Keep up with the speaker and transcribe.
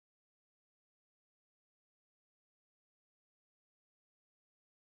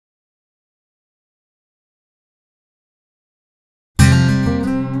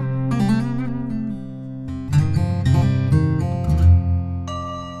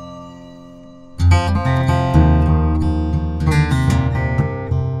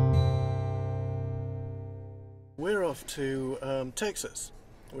to Texas.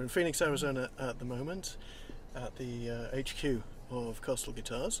 We're in Phoenix, Arizona at the moment, at the HQ of Kostal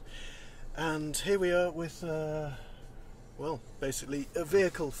Guitars, and here we are with, well, basically a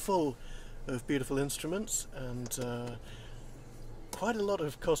vehicle full of beautiful instruments and quite a lot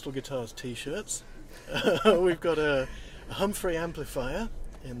of Kostal Guitars t-shirts. We've got a Humphrey amplifier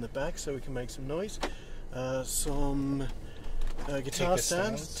in the back so we can make some noise, some guitar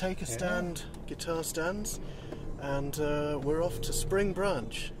stands, guitar stands, and we're off to Spring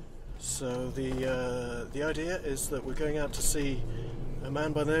Branch. So the idea is that we're going out to see a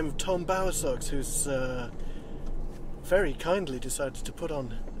man by the name of Tom Bowersox, who's very kindly decided to put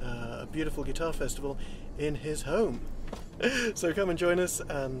on a beautiful guitar festival in his home. So come and join us.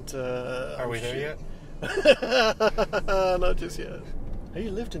 And are we there yet? Not just yet. Hey,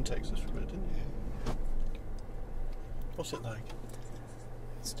 you lived in Texas for a bit, didn't you? What's it like?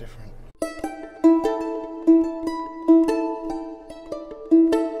 It's different.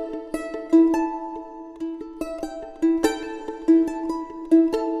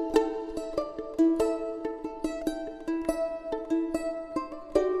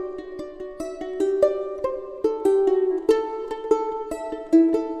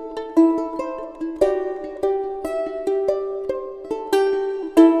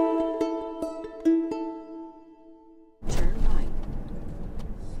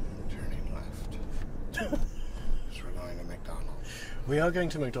 We are going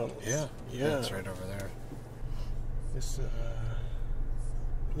to McDonald's. Yeah, it's right over there. This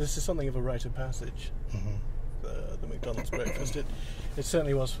is something of a rite of passage. Mm-hmm. The McDonald's breakfast. It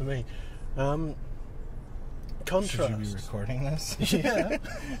certainly was for me. Contrast. Should you be recording this? Yeah.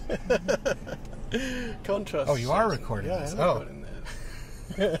 Contrast. Oh, you are recording this. Yeah, I'm recording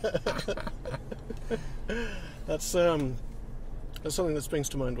this. That's something that springs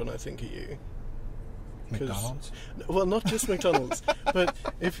to mind when I think of you. McDonald's? Well, not just McDonald's, but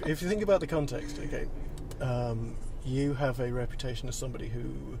if you think about the context, okay, you have a reputation as somebody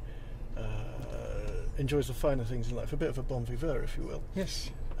who enjoys the finer things in life, a bit of a bon vivant, if you will. Yes.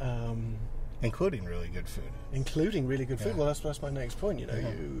 Including really good food. Including really good food. Yeah. Well, that's my next point. You know,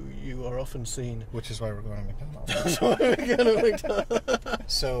 you are often seen. Which is why we're going to McDonald's. That's why we're going to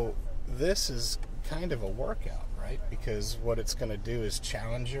McDonald's. So this is kind of a workout, right? Because what it's going to do is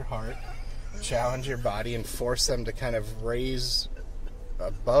challenge your heart, challenge your body, and force them to kind of raise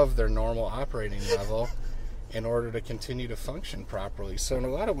above their normal operating level in order to continue to function properly. So in a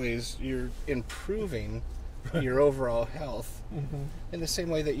lot of ways, you're improving your overall health in the same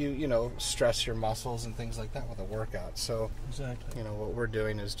way that you stress your muscles and things like that with a workout. So exactly, what we're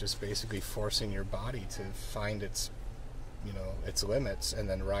doing is just basically forcing your body to find its limits and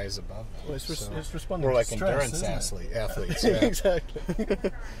then rise above them. Well, it's responding we're to like stress, endurance athletes. Yeah. Yeah. Exactly.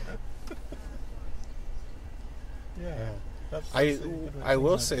 Yeah. I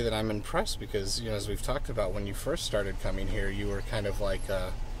will say that I'm impressed because, as we've talked about, when you first started coming here, you were kind of like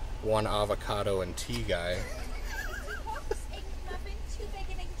a one avocado and tea guy. Egg muffin, 2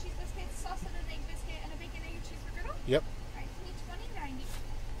 bacon, egg and cheese biscuits, sauce and an egg biscuit, and a bacon, egg and cheeseburger. Yep. Alright,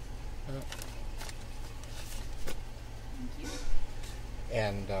 $20.90. Thank you.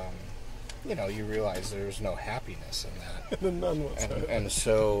 And, you realize there's no happiness in that. None whatsoever. And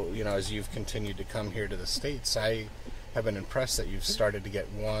so, as you've continued to come here to the States, I have been impressed that you've started to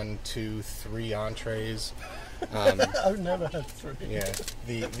get 1, 2, 3 entrees. I've never had 3. Yeah.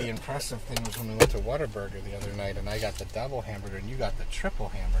 The impressive thing was when we went to Whataburger the other night, and I got the double hamburger, and you got the triple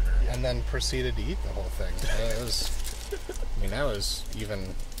hamburger, and then proceeded to eat the whole thing. That was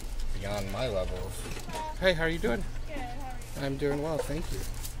even beyond my level of. Hey, how are you doing? Good, how are you? I'm doing well, thank you.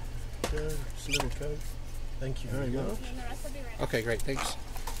 Just a little Coke. Thank you very much. And the rest will be ready. Okay, great, thanks.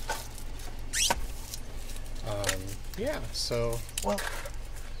 So... Well,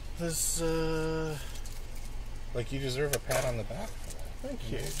 there's... you deserve a pat on the back. Thank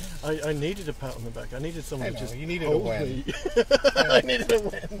you. I needed a pat on the back. I needed someone to just you needed hold a win. me. I needed a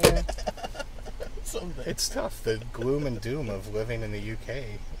win. Yeah. Someday. It's tough, the gloom and doom of living in the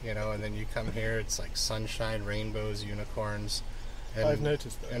UK, and then you come here, it's like sunshine, rainbows, unicorns. And, I've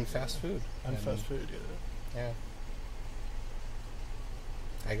noticed that. And fast food. And fast food, yeah.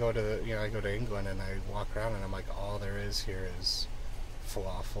 I go to England and I walk around and I'm like, all there is here is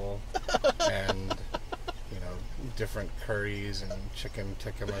falafel and different curries and chicken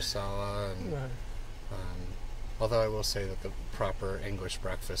tikka masala and although I will say that the proper English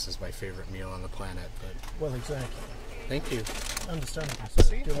breakfast is my favorite meal on the planet. But well, exactly. Thank you. Understandable.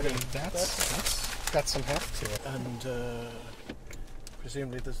 See, that's got some heft to it. And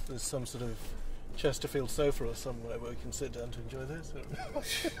presumably there's some sort of Chesterfield sofa or somewhere where we can sit down to enjoy this.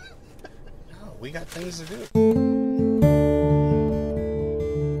 No, we got things to do.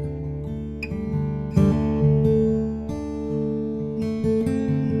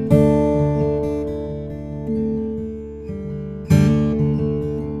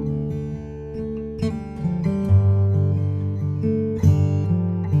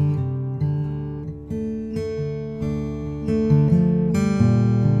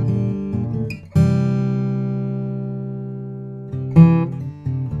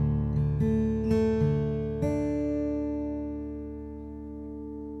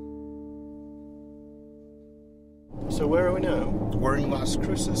 in Las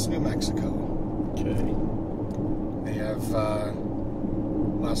Cruces, New Mexico. Okay. They have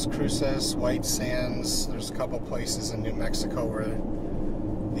Las Cruces, White Sands. There's a couple places in New Mexico where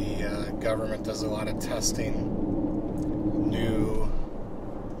the government does a lot of testing. New,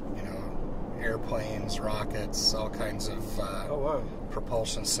 airplanes, rockets, all kinds of Oh wow.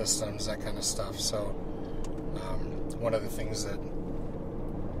 propulsion systems, that kind of stuff. So one of the things that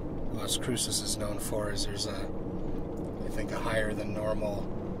Las Cruces is known for is there's I think a higher than normal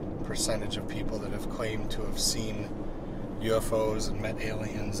percentage of people that have claimed to have seen UFOs and met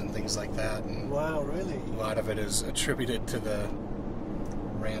aliens and things like that. And Wow, really? a lot of it is attributed to the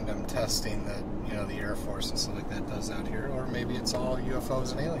random testing that the Air Force and stuff like that does out here, or maybe it's all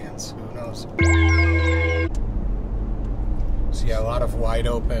UFOs and aliens. Who knows? So yeah, a lot of wide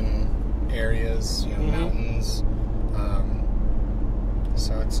open areas, mountains.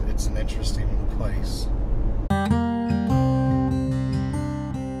 So it's an interesting place.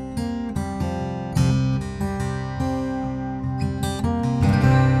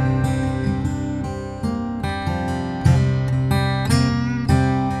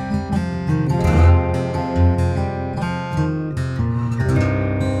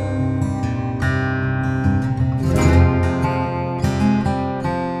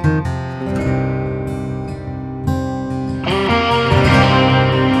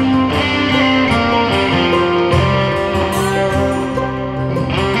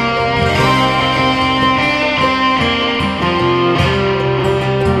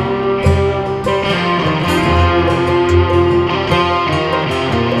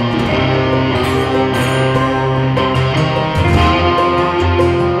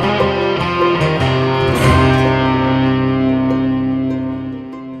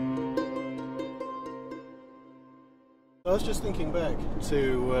 I was just thinking back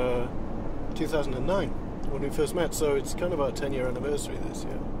to 2009 when we first met, so it's kind of our 10-year anniversary this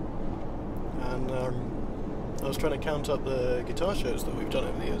year. And I was trying to count up the guitar shows that we've done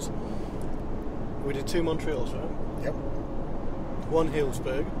over the years. We did 2 Montreals, right? Yep. 1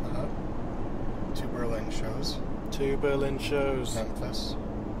 Healdsburg. 2 Berlin shows. 2 Berlin shows. Memphis.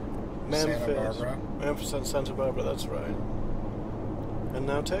 Memphis. Santa Barbara. Memphis and Santa Barbara, that's right. And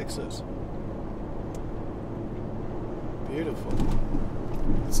now Texas. Beautiful.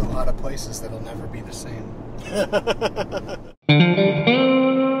 It's a lot of places that'll never be the same.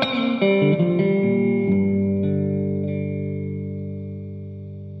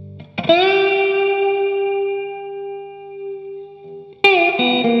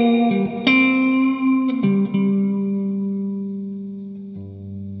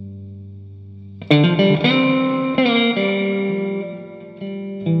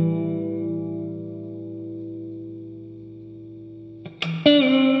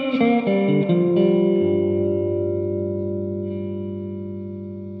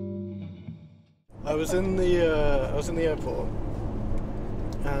 I was in the airport,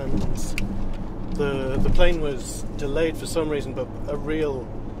 and the plane was delayed for some reason, but a real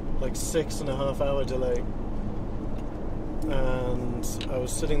 6.5 hour delay. And I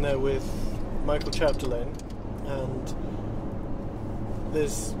was sitting there with Michael Chapdelaine, and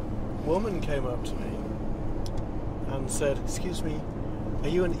this woman came up to me and said, "Excuse me, are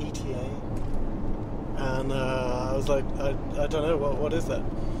you an ETA?" And I was like, I don't know, what is that?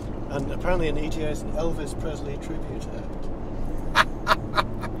 And apparently an ETA is an Elvis Presley tribute act.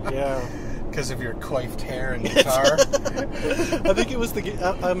 Yeah. Because of your coiffed hair and guitar? I think it was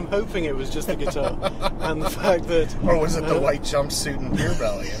I'm hoping it was just the guitar. And the fact that... Or was it the white jumpsuit and beer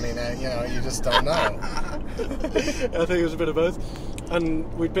belly? I mean, you just don't know. I think it was a bit of both. And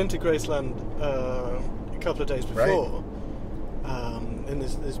we'd been to Graceland a couple of days before. Right. In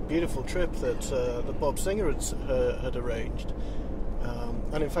this beautiful trip that Bob Singer had arranged.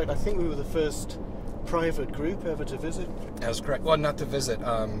 And in fact, I think we were the first private group ever to visit. That's correct. Well, not to visit.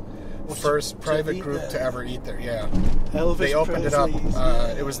 First private group to ever eat there. Yeah. Elvis they opened Presley, it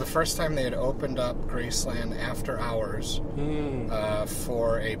up. It was the first time they had opened up Graceland after hours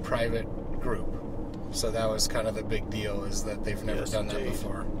for a private group. So that was kind of the big deal, is that they've never done that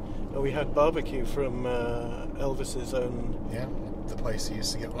before. And we had barbecue from Elvis's own... Yeah, the place he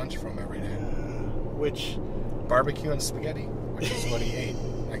used to get lunch from every day. Which... Barbecue and spaghetti, which is what he ate,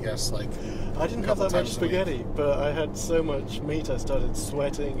 I guess, I didn't have that much spaghetti, but I had so much meat I started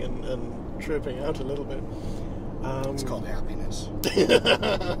sweating and tripping out a little bit. It's called happiness.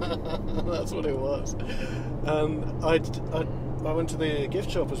 That's what it was. And I went to the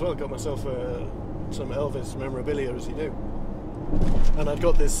gift shop as well, got myself some Elvis memorabilia, as you do. And I'd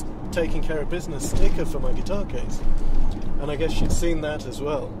got this taking care of business sticker for my guitar case. And I guess she'd seen that as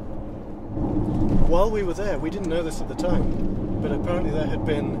well. While we were there, we didn't know this at the time, but apparently there had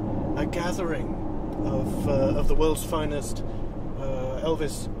been a gathering of the world's finest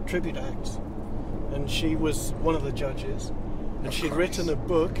Elvis tribute acts, and she was one of the judges, and she'd written a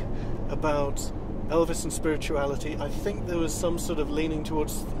book about Elvis and spirituality. I think there was some sort of leaning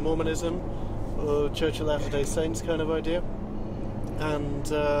towards Mormonism or Church of Latter-day Saints kind of idea, and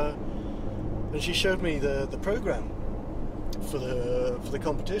she showed me the program for the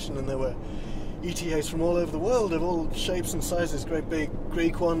competition, and there were ETAs from all over the world of all shapes and sizes, great big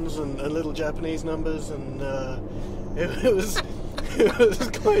Greek ones and little Japanese numbers, and it was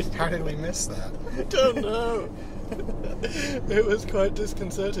quite... How did we miss that? I don't know. It was quite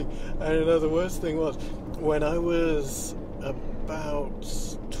disconcerting. And you know, the worst thing was, when I was about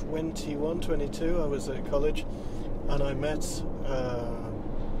 21, 22, I was at college, and I met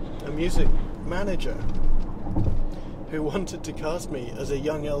a music manager who wanted to cast me as a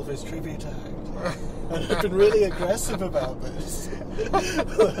young Elvis tribute act. And I've been really aggressive about this.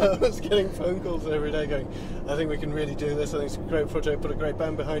 I was getting phone calls every day going, I think we can really do this, I think it's a great project, put a great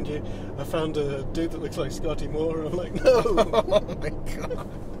band behind you. I found a dude that looks like Scotty Moore, and I'm like, no! Oh my god.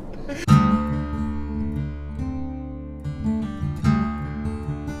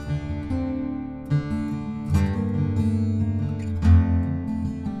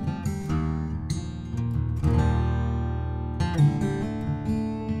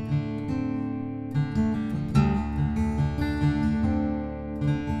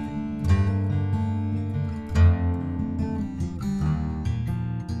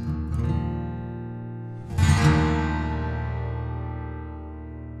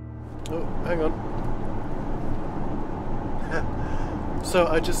 Oh, hang on. So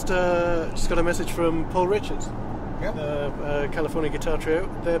I just got a message from Paul Richards, California guitar trio.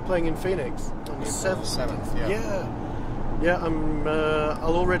 They're playing in Phoenix on the 7th. Yeah.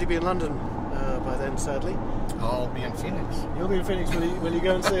 I'll already be in London by then, sadly. I'll be in Phoenix. You'll be in Phoenix. Will you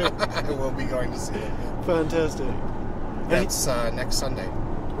go and see it? I will be going to see it. Yeah. Fantastic. That's next Sunday.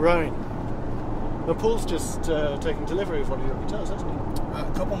 Right. Now Paul's just taken delivery of one of your guitars, hasn't he?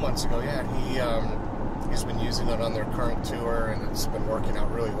 A couple months ago, yeah. He's been using it on their current tour, and it's been working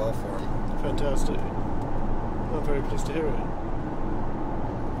out really well for him. Fantastic. I'm very pleased to hear it.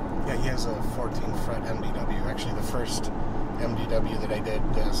 Yeah, he has a 14-fret MDW. Actually, the first MDW that I did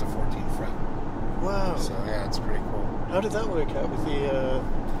has a 14-fret. Wow. So, yeah, it's pretty cool. How did that work out with the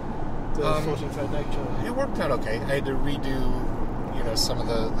 14-fret neck job? It worked out okay. I had to redo, some of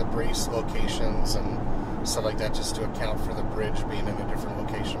the brace locations and stuff like that just to account for the bridge being in a different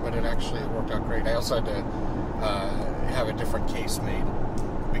location, but it worked out great. I also had to have a different case made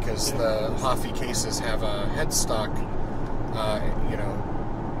because the Hoffy cases have a headstock,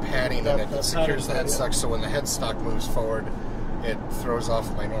 padding, and it secures the headstock, so when the headstock moves forward, it throws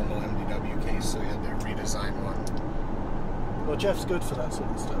off my normal MDW case, so we had to redesign one. Well, Jeff's good for that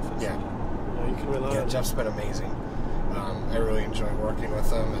sort of stuff, isn't he? You can rely on him. Jeff's been amazing. I really enjoy working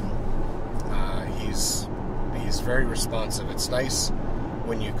with him, and he's very responsive. It's nice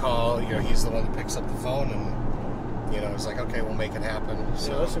when you call, he's the one that picks up the phone, and it's like, okay, we'll make it happen.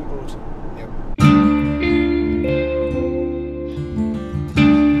 So, yeah, that's important. Yep.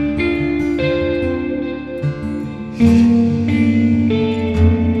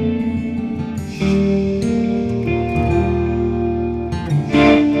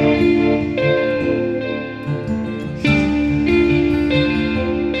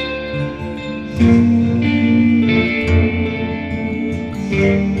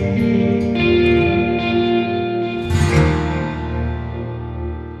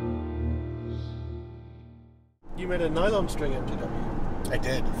 You made a nylon string MDW. I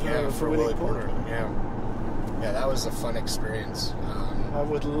did, for Willie Porter. Yeah, that was a fun experience. I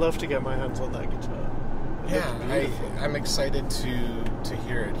would love to get my hands on that guitar. I'm excited to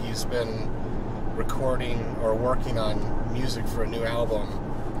hear it. He's been recording or working on music for a new album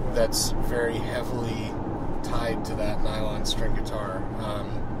that's very heavily tied to that nylon string guitar.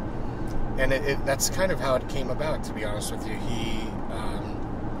 And that's kind of how it came about, to be honest with you.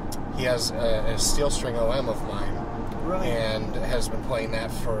 He has a steel string OM of mine, and has been playing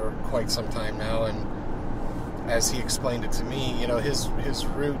that for quite some time now. And as he explained it to me, his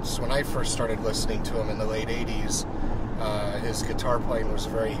roots, when I first started listening to him in the late 80s, his guitar playing was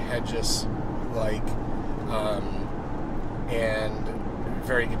very Hedges-like, and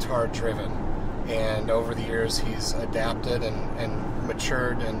very guitar-driven. And over the years, he's adapted and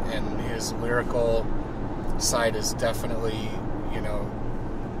matured, and his lyrical side is definitely,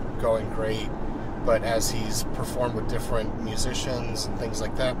 going great. But as he's performed with different musicians and things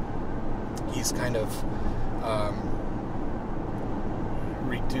like that, he's kind of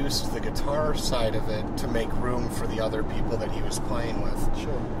reduced the guitar side of it to make room for the other people that he was playing with.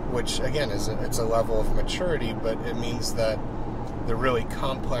 Sure. Which, again, it's a level of maturity, but it means that the really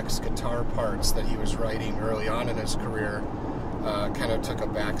complex guitar parts that he was writing early on in his career kind of took a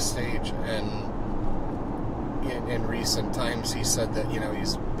backstage. And in recent times, he said that,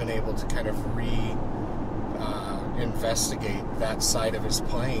 he's been able to kind of investigate that side of his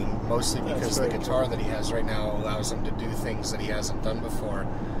playing, mostly because the guitar that he has right now allows him to do things that he hasn't done before.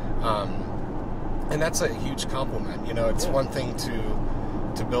 And that's a huge compliment. It's one thing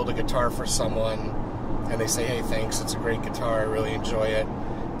to build a guitar for someone and they say, hey, thanks, it's a great guitar, I really enjoy it,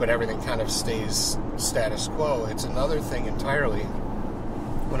 but everything kind of stays status quo. It's another thing entirely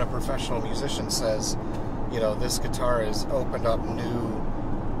when a professional musician says, this guitar has opened up new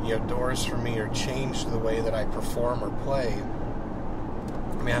doors for me or changed the way that I perform or play.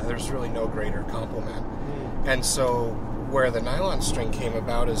 I mean, there's really no greater compliment. And so where the nylon string came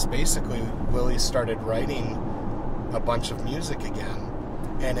about is basically Willie started writing a bunch of music again,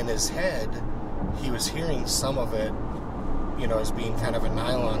 and in his head he was hearing some of it as being kind of a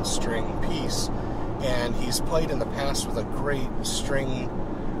nylon string piece. And he's played in the past with a great string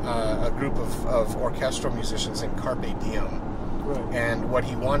a group of orchestral musicians in Carpe Diem. Right. And what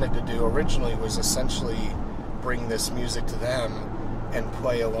he wanted to do originally was essentially bring this music to them and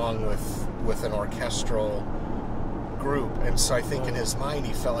play along with an orchestral group. And so I think in his mind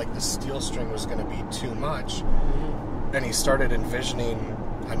he felt like the steel string was going to be too much. And he started envisioning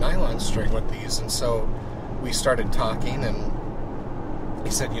a nylon string with these. And so we started talking, and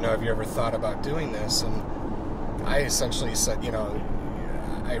he said, have you ever thought about doing this? And I essentially said,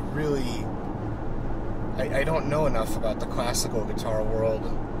 I don't know enough about the classical guitar world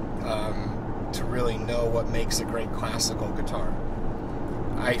to really know what makes a great classical guitar.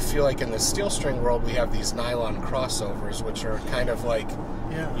 I feel like in the steel string world we have these nylon crossovers, which are kind of like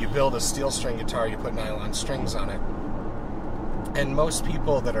you build a steel string guitar, you put nylon strings on it. And most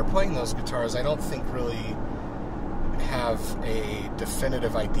people that are playing those guitars, I don't think really have a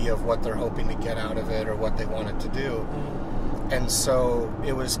definitive idea of what they're hoping to get out of it or what they want it to do. And so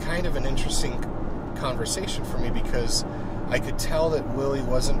it was kind of an interesting conversation for me because I could tell that Willie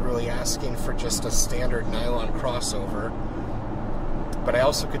wasn't really asking for just a standard nylon crossover, but I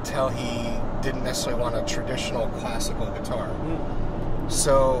also could tell he didn't necessarily want a traditional classical guitar.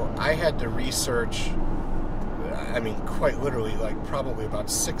 So I had to research, quite literally, like probably about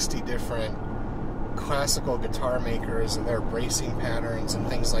 60 different classical guitar makers and their bracing patterns and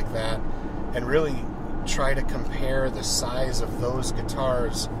things like that, and really try to compare the size of those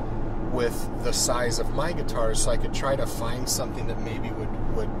guitars with the size of my guitars so I could try to find something that maybe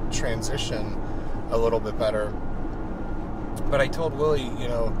would transition a little bit better. But I told Willie,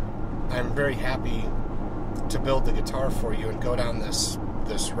 I'm very happy to build the guitar for you and go down this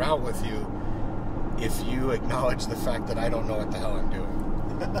route with you if you acknowledge the fact that I don't know what the hell I'm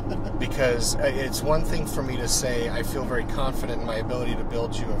doing. Because it's one thing for me to say I feel very confident in my ability to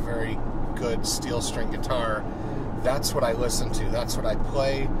build you a very good steel string guitar. That's what I listen to, that's what I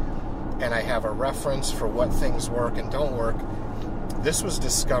play, and I have a reference for what things work and don't work. This was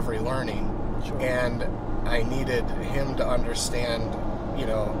discovery learning. Sure. And I needed him to understand,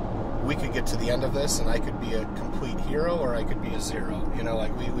 we could get to the end of this and I could be a complete hero or I could be a zero.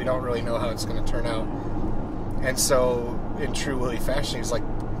 We don't really know how it's going to turn out. And so in true Willie fashion, he's like,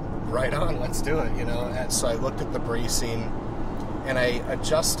 right on, let's do it, And so I looked at the bracing and I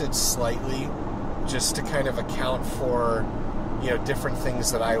adjusted slightly just to kind of account for, different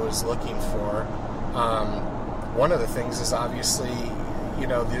things that I was looking for. One of the things is obviously,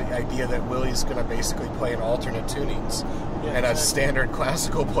 the idea that Willie's going to basically play in alternate tunings. Yeah, and exactly. a standard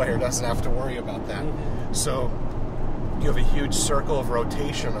classical player doesn't have to worry about that. So you have a huge circle of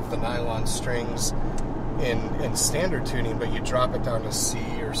rotation of the nylon strings in standard tuning, but you drop it down to C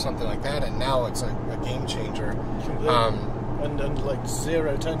or something like that, and now it's a game changer. And like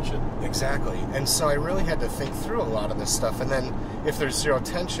zero tension. Exactly. And so I really had to think through a lot of this stuff. And then if there's zero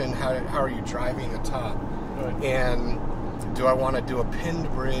tension, how are you driving the top? Right. And do I want to do a pinned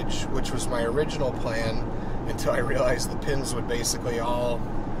bridge, which was my original plan, until I realized the pins would basically all,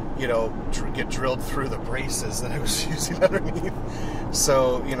 get drilled through the braces that I was using underneath.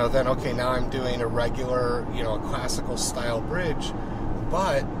 So, then, okay, now I'm doing a regular, a classical style bridge,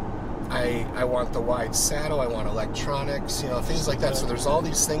 but I want the wide saddle, I want electronics, things like that. So there's all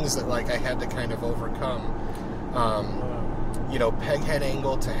these things that, I had to kind of overcome. Peg head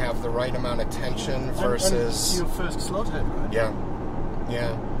angle to have the right amount of tension versus... And your first slot head, right? Yeah.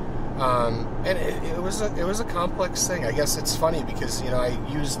 And it was a complex thing. I guess it's funny because, I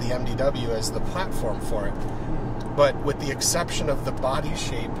used the MDW as the platform for it. but with the exception of the body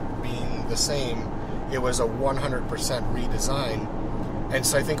shape being the same, it was a 100% redesign. And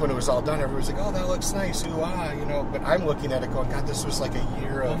so I think when it was all done, everyone was like, "Oh, that looks nice, ooh ah," you know. But I'm looking at it going, "God, this was like a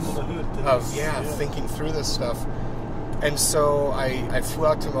year of thinking through this stuff." And so I flew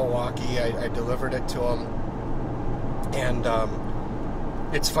out to Milwaukee. I delivered it to him, and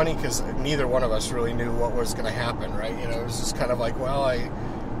it's funny because neither one of us really knew what was going to happen, right? You know, it was just kind of like, well, I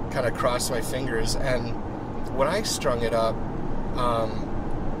kind of crossed my fingers, and when I strung it up,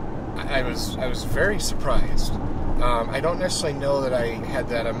 I was very surprised. I don't necessarily know that I had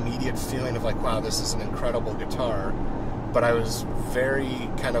that immediate feeling of like, wow, this is an incredible guitar, but I was very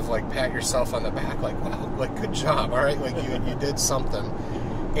kind of like pat yourself on the back, like, wow, like good job, all right, like you did something.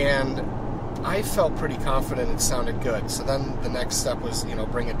 And I felt pretty confident it sounded good. So then the next step was, you know,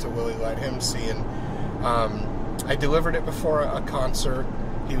 bring it to Willie, let him see. And I delivered it before a concert.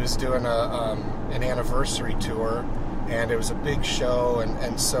 He was doing an anniversary tour, and it was a big show,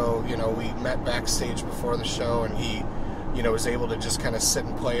 and so, you know, we met backstage before the show, and he, you know, was able to just kind of sit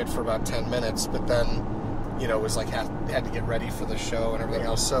and play it for about 10 minutes, but then, you know, was like had to get ready for the show and everything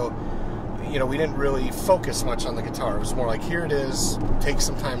else. So, you know, we didn't really focus much on the guitar. It was more like, here it is, take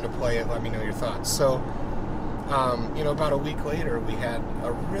some time to play it, let me know your thoughts. So, you know, about a week later, we had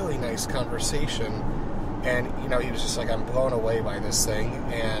a really nice conversation, and, you know, he was just like, I'm blown away by this thing,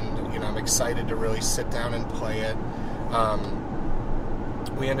 and, you know, I'm excited to really sit down and play it.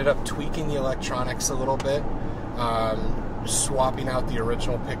 We ended up tweaking the electronics a little bit, swapping out the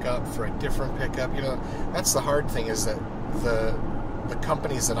original pickup for a different pickup. You know, that's the hard thing, is that the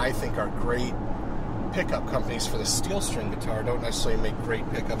companies that I think are great pickup companies for the steel string guitar don't necessarily make great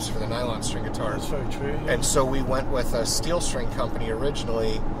pickups for the nylon string guitar. That's very true. Yeah. And so we went with a steel string company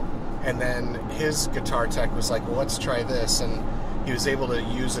originally, and then his guitar tech was like, well, let's try this, and he was able to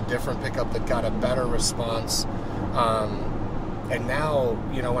use a different pickup that got a better response. And now,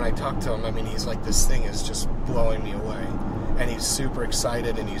 you know, when I talk to him, I mean, he's like, this thing is just blowing me away. And he's super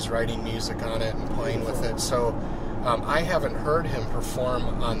excited, and he's writing music on it and playing with it. So I haven't heard him perform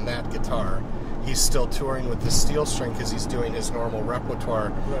on that guitar. He's still touring with the steel string because he's doing his normal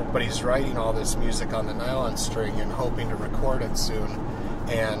repertoire, right. But he's writing all this music on the nylon string and hoping to record it soon.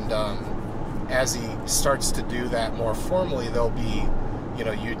 And as he starts to do that more formally, there'll be, you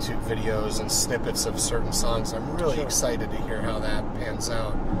know, YouTube videos and snippets of certain songs. I'm really excited to hear how that pans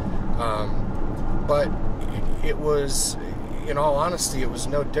out. But it was, in all honesty, it was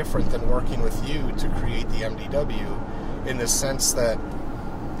no different than working with you to create the MDW, in the sense that,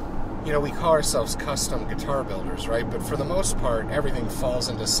 you know, we call ourselves custom guitar builders, right? But for the most part, everything falls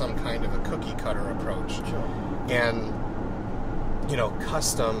into some kind of a cookie cutter approach. Sure. And, you know,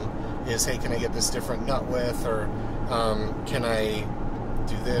 custom is, hey, can I get this different nut width, or can I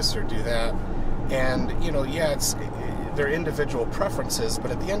do this or do that? And, you know, yeah, they're individual preferences, but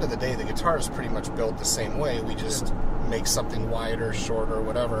at the end of the day, the guitar is pretty much built the same way. We just make something wider, shorter,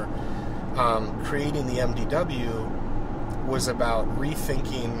 whatever. Creating the MDW was about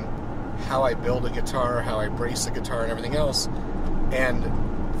rethinking how I build a guitar, how I brace a guitar, and everything else, and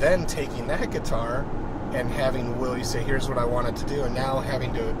then taking that guitar and having Willie say, here's what I want it to do, and now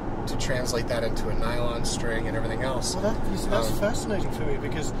having to translate that into a nylon string and everything else. Well, that's fascinating for me,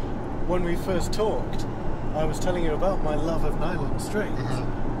 because when we first talked, I was telling you about my love of nylon strings,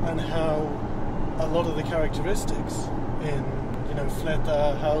 and how a lot of the characteristics in, you know,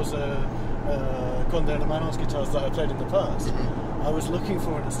 Fleta, Hauser, Conde Hermanos guitars that I played in the past, I was looking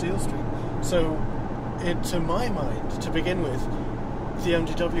for in a steel string. So, to my mind, to begin with, the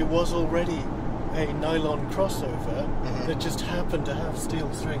MDW was already a nylon crossover that just happened to have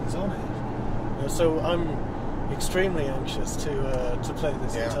steel strings on it. So I'm extremely anxious to play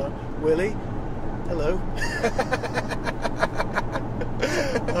this guitar. Willie, hello.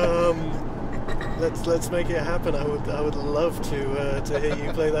 Let's make it happen. I would love to hear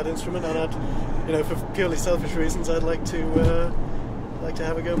you play that instrument, and I'd, you know, for purely selfish reasons, I'd like to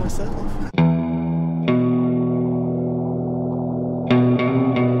have a go myself.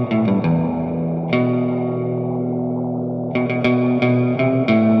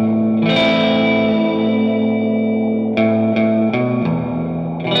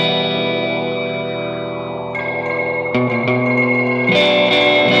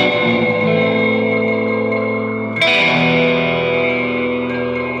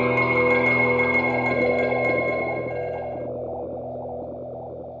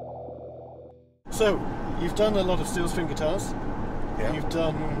 So, you've done a lot of steel string guitars. Yeah. You've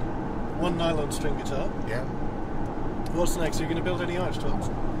done one nylon string guitar. Yeah. What's next? Are you going to build any arch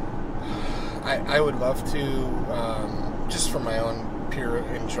tops? I would love to, just for my own pure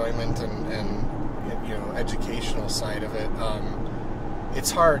enjoyment and educational side of it.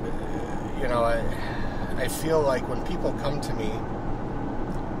 It's hard, I feel like when people come to me,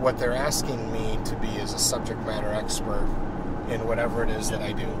 what they're asking me to be is a subject matter expert in whatever it is that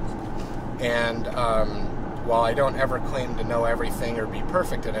I do. And while I don't ever claim to know everything or be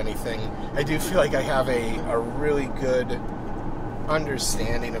perfect at anything, I do feel like I have a really good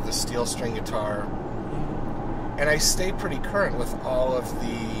understanding of the steel string guitar. And I stay pretty current with all of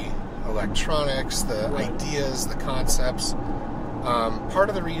the electronics, the ideas, the concepts. Part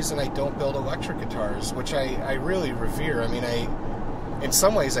of the reason I don't build electric guitars, which I really revere, in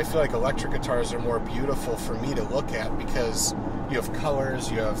some ways I feel like electric guitars are more beautiful for me to look at because you have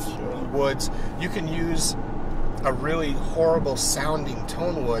colors, you have woods. You can use a really horrible sounding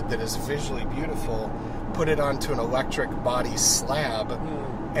tone wood that is visually beautiful, put it onto an electric body slab,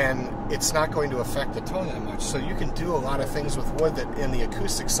 and it's not going to affect the tone that much. So you can do a lot of things with wood that in the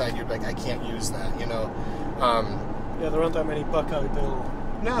acoustic side you'd be like, I can't use that, Yeah, there aren't that many Buckeye Bill.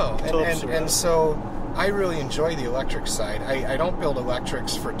 No, and so I really enjoy the electric side. I don't build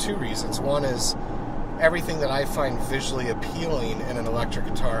electrics for two reasons. One is everything that I find visually appealing in an electric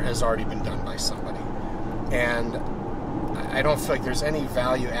guitar has already been done by somebody. And I don't feel like there's any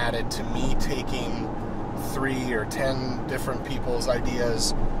value added to me taking 3 or 10 different people's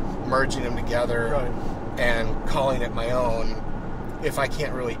ideas, merging them together, and calling it my own if I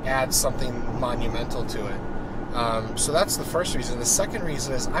can't really add something monumental to it. So that's the first reason. The second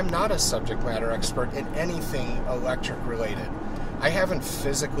reason is I'm not a subject matter expert in anything electric related. I haven't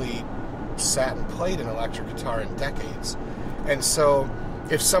physically sat and played an electric guitar in decades. And so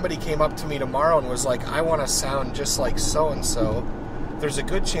if somebody came up to me tomorrow and was like, I want to sound just like so-and-so, there's a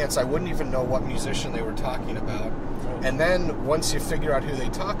good chance I wouldn't even know what musician they were talking about. And then once you figure out who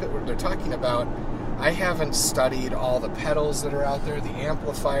they're talking about, I haven't studied all the pedals that are out there, the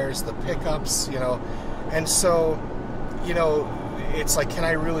amplifiers, the pickups, And so, it's like, can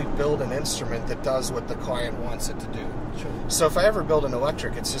I really build an instrument that does what the client wants it to do? Sure. So if I ever build an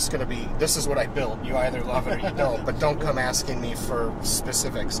electric, it's just going to be, this is what I built. You either love it or you don't, but don't come asking me for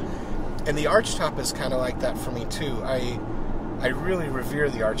specifics. And the archtop is kind of like that for me too. I really revere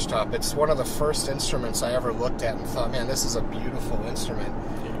the archtop. It's one of the first instruments I ever looked at and thought, man, this is a beautiful instrument.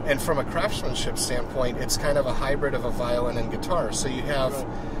 And from a craftsmanship standpoint, it's kind of a hybrid of a violin and guitar. So you have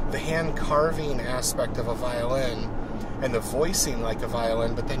the hand carving aspect of a violin and the voicing like a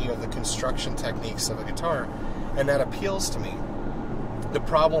violin, but then you have the construction techniques of a guitar, and that appeals to me. The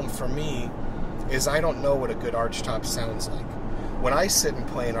problem for me is I don't know what a good archtop sounds like. When I sit and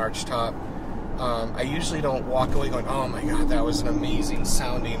play an archtop, I usually don't walk away going, oh my god, that was an amazing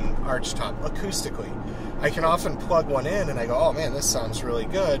sounding archtop acoustically. I can often plug one in and I go, oh man, this sounds really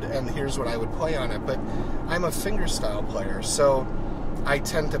good, and here's what I would play on it. But I'm a fingerstyle player, so I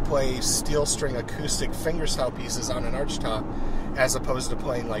tend to play steel string acoustic fingerstyle pieces on an archtop as opposed to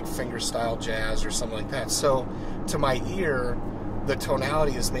playing like fingerstyle jazz or something like that. So to my ear, the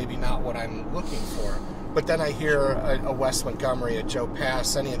tonality is maybe not what I'm looking for. But then I hear a Wes Montgomery, a Joe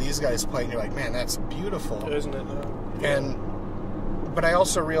Pass, any of these guys play, and you're like, man, that's beautiful. Isn't it? Yeah. But I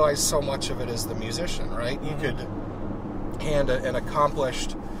also realize so much of it is the musician, right? You could hand an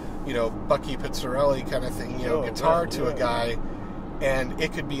accomplished, Bucky Pizzarelli kind of thing, guitar to a guy, and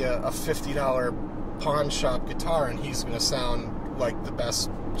it could be a $50 pawn shop guitar, and he's going to sound like the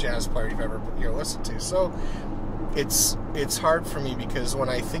best jazz player you've ever listened to. So it's hard for me because when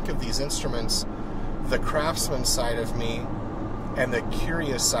I think of these instruments, the craftsman side of me and the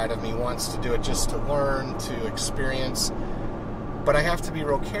curious side of me wants to do it just to learn, to experience. But I have to be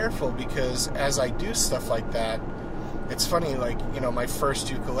real careful because as I do stuff like that, it's funny, like, my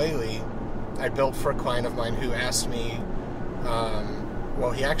first ukulele I built for a client of mine who asked me,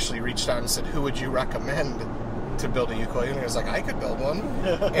 he actually reached out and said, who would you recommend to build a ukulele? And I was like, I could build one.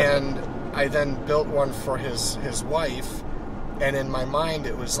 And I then built one for his wife. And in my mind,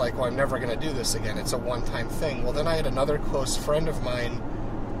 it was like, well, I'm never going to do this again. It's a one-time thing. Well, then I had another close friend of mine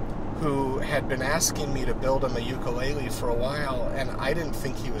who had been asking me to build him a ukulele for a while, and I didn't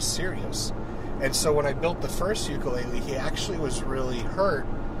think he was serious. And so when I built the first ukulele, he actually was really hurt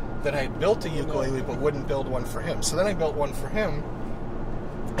that I had built a ukulele but wouldn't build one for him. So then I built one for him,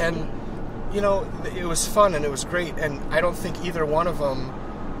 and, it was fun and it was great, and I don't think either one of them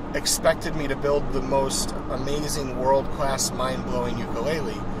expected me to build the most amazing, world-class, mind-blowing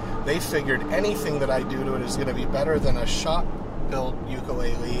ukulele. They figured anything that I do to it is going to be better than a shop-built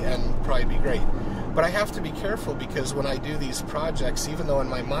ukulele and probably be great. But I have to be careful because when I do these projects, even though in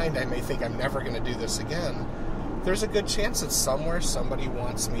my mind I may think I'm never going to do this again, there's a good chance that somewhere somebody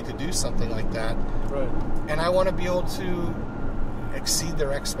wants me to do something like that. Right. And I want to be able to, exceed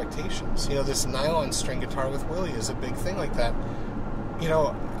their expectations. You know, this nylon string guitar with Willie is a big thing like that. You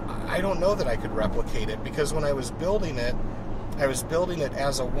know, I don't know that I could replicate it, because when I was building it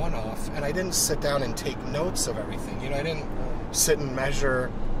as a one-off, and I didn't sit down and take notes of everything. You know, I didn't sit and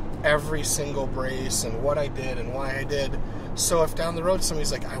measure every single brace and what I did and why I did. So if down the road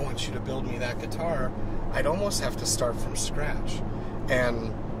somebody's like, I want you to build me that guitar, I'd almost have to start from scratch.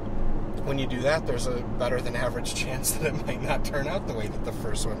 And when you do that, there's a better than average chance that it might not turn out the way that the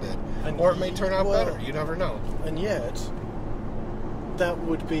first one did. Or it may turn out better. You never know. And yet, that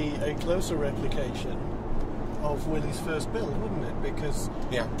would be a closer replication of Willie's first build, wouldn't it? Because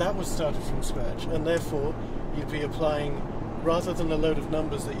that was started from scratch, and therefore you'd be applying, rather than a load of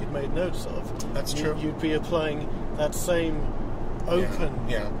numbers that you'd made notes of, that's true. You'd be applying that same open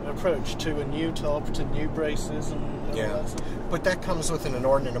approach to a new top, to new braces, and all that stuff. But that comes with an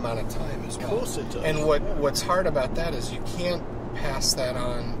inordinate amount of time as well. Of course it does. And what's hard about that is you can't pass that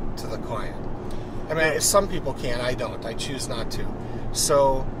on to the client. I mean, some people can. I don't. I choose not to.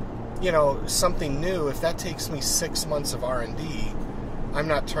 So, you know, something new, if that takes me 6 months of R&D, I'm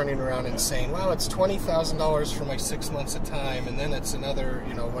not turning around and saying, well, it's $20,000 for my 6 months of time, and then it's another,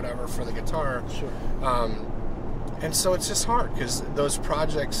 you know, whatever for the guitar. Sure. And so it's just hard, because those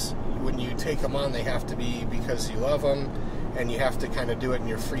projects, when you take them on, they have to be because you love them, and you have to kind of do it in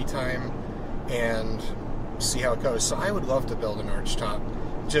your free time and see how it goes. So I would love to build an arch top,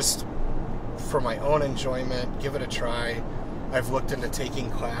 just for my own enjoyment, give it a try. I've looked into taking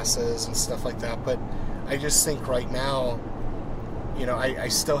classes and stuff like that, but I just think right now, you know, I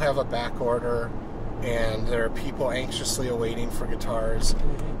still have a back order, and there are people anxiously awaiting for guitars.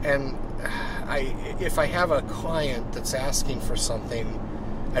 And if I have a client that's asking for something,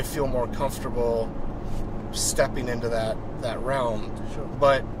 I feel more comfortable stepping into that realm. Sure.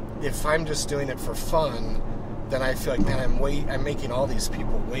 But if I'm just doing it for fun, then I feel like, man, I'm making all these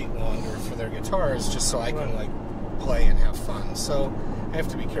people wait longer for their guitars just so I can, like, play and have fun. So I have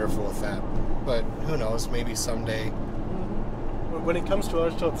to be careful with that. But who knows, maybe someday. When it comes to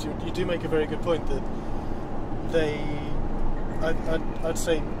arch tops, you do make a very good point that I'd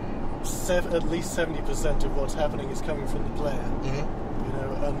say at least 70% of what's happening is coming from the player. You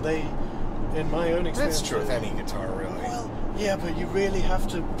know, and they, in my own experience, that's true with any guitar, really. Well, yeah, but you really have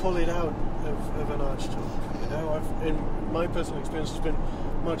to pull it out of an arch top. You know, in my personal experience, has been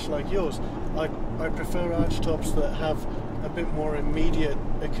much like yours. I prefer arch tops that have a bit more immediate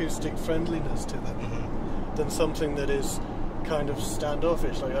acoustic friendliness to them than something that is kind of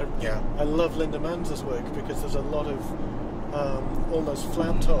standoffish. Like I love Linda Manz's work because there's a lot of almost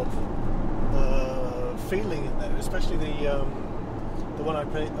flat top feeling in there, especially the one I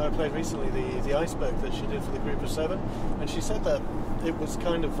played recently, the Iceberg that she did for the group of 7, and she said that it was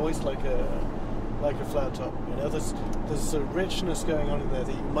kind of voiced like a flat top. You know, there's a richness going on in there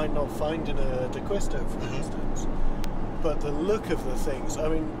that you might not find in a DeQuisto, for instance. But the look of the things, I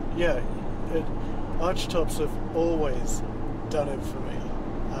mean, arch tops have always done it for me.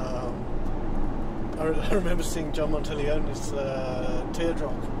 I remember seeing John Montaglioni's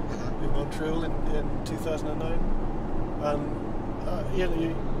Teardrop in Montreal in 2009, and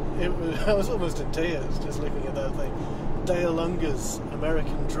I was almost in tears just looking at that thing. Dale Unger's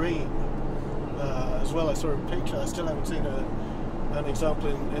American Dream as well. I saw a picture. I still haven't seen an example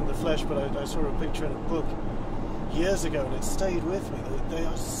in the flesh, but I saw a picture in a book years ago, and it stayed with me. They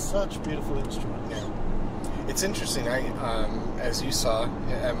are such beautiful instruments. Yeah. It's interesting. As you saw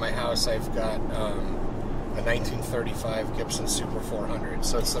at my house, I've got a 1935 Gibson Super 400.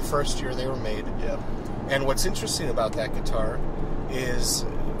 So it's the first year they were made. Yeah. And what's interesting about that guitar is,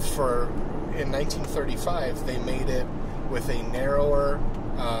 in 1935, they made it with a narrower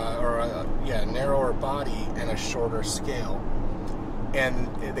body and a shorter scale. And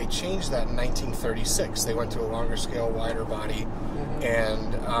they changed that in 1936. They went to a longer scale, wider body.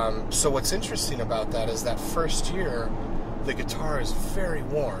 And so what's interesting about that is that first year, the guitar is very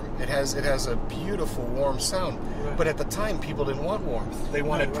warm. It has a beautiful warm sound. Right. But at the time, people didn't want warmth. They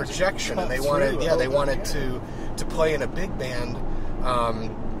wanted projection, and they wanted to play in a big band,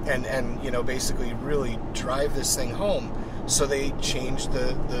 and you know, basically really drive this thing home. So they changed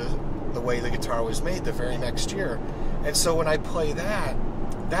the way the guitar was made the very next year. And so when I play that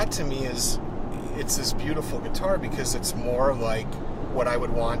to me it's this beautiful guitar because it's more like what I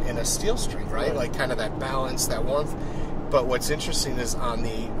would want in a steel string, right? Like kind of that balance, that warmth. But what's interesting is on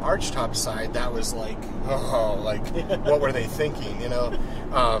the archtop side, that was like, what were they thinking, you know?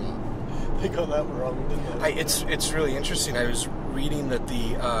 They got that wrong, didn't they? It's really interesting. I was reading that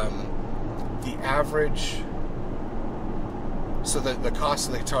the average, so the cost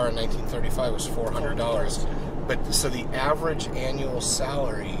of the guitar in 1935 was $400. But so the average annual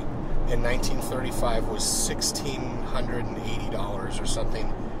salary in 1935 was $1,680 or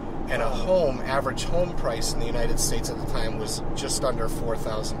something, and average home price in the United States at the time was just under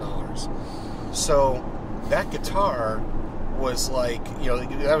 $4,000. So that guitar was like,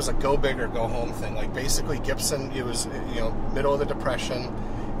 that was a go big or go home thing. Like basically Gibson, it was, middle of the Depression,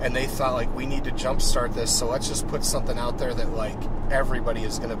 and they thought like, we need to jumpstart this, so let's just put something out there that like everybody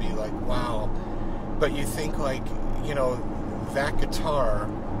is going to be like, wow. But you think like, that guitar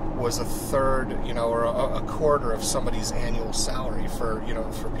was a third, or a quarter of somebody's annual salary for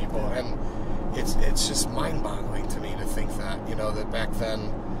people, and it's just mind-boggling to me to think that, that back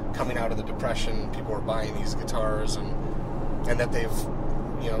then, coming out of the Depression, people were buying these guitars, and that they've,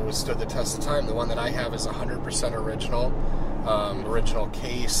 withstood the test of time. The one that I have is 100% original, original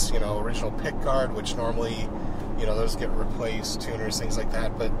case, original pick guard, which normally, those get replaced, tuners, things like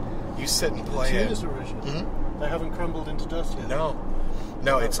that. But you sit and play it. The tune is original. Mm-hmm. They haven't crumbled into dust yet. No,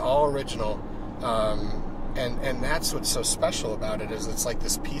 it's all original. And that's what's so special about it, is it's like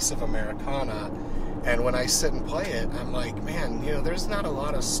this piece of Americana. And when I sit and play it, I'm like, man, there's not a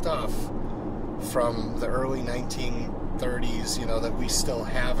lot of stuff from the early 1930s, that we still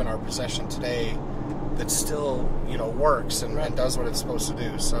have in our possession today that still, works and does what it's supposed to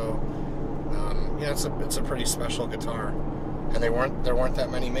do. So, it's a pretty special guitar. And there weren't that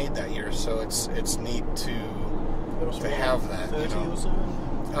many made that year, so it's neat to have that. 30 or so?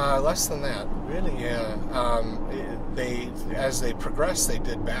 Less than that. Really? Yeah. As they progressed, they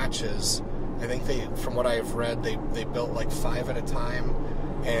did batches. I think from what I've read, they built like 5 at a time,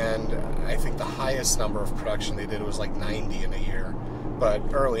 and I think the highest number of production they did was like 90 in a year.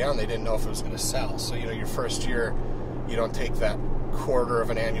 But early on, they didn't know if it was going to sell. So your first year, you don't take that quarter of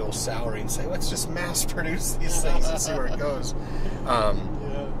an annual salary and say, let's just mass produce these things and see where it goes.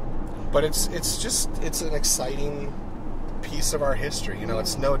 But it's an exciting piece of our history.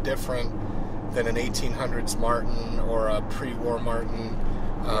 It's no different than an 1800s Martin or a pre-war Martin.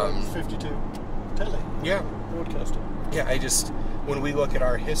 52 telly. Yeah. Broadcaster. Yeah, when we look at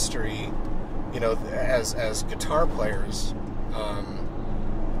our history, as guitar players,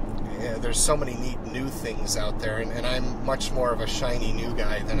 there's so many neat new things out there, and I'm much more of a shiny new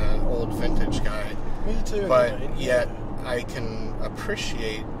guy than an old vintage guy. Me too. But yet I can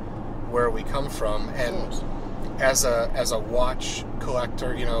appreciate where we come from, and as a watch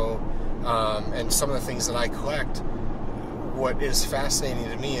collector, and some of the things that I collect, what is fascinating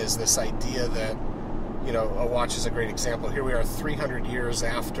to me is this idea that, a watch is a great example. Here we are 300 years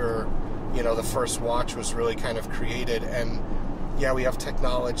after, the first watch was really kind of created, and yeah, we have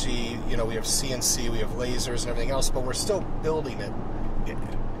technology, we have CNC, we have lasers and everything else, but we're still building it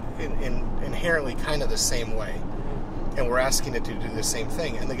in inherently kind of the same way. And we're asking it to do the same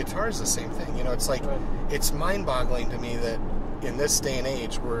thing. And the guitar is the same thing. It's like, it's mind-boggling to me that in this day and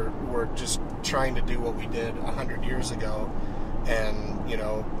age, we're just trying to do what we did 100 years ago, and,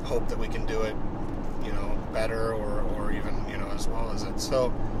 hope that we can do it, better or even, as well as it.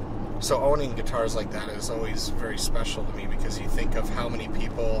 So owning guitars like that is always very special to me, because you think of how many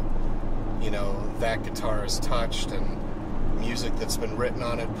people, that guitar has touched, and music that's been written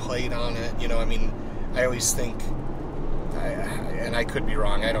on it, played on it. I always think, and I could be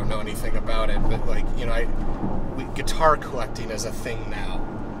wrong, I don't know anything about it, but like, guitar collecting is a thing now.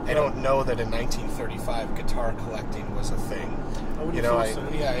 I don't know that in 1935 guitar collecting was a thing. I wouldn't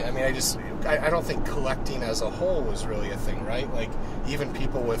think so. I don't think collecting as a whole was really a thing, right? Like, even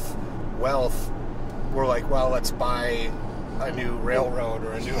people with wealth were like, well, let's buy a new railroad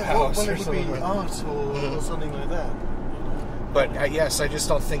or a new house or something. It would be art or something like that. But yes, I just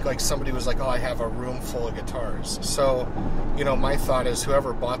don't think like somebody was like, oh, I have a room full of guitars. So, my thought is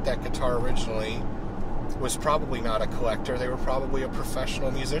whoever bought that guitar originally was probably not a collector. They were probably a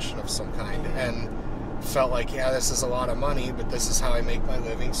professional musician of some kind, and felt like, yeah, this is a lot of money, but this is how I make my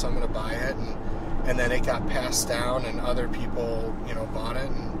living, so I'm going to buy it. And then it got passed down, and other people, bought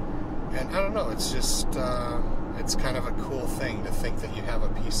it. And I don't know, it's just, it's kind of a cool thing to think that you have a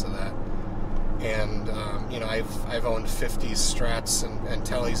piece of that. And, I've owned 50s Strats and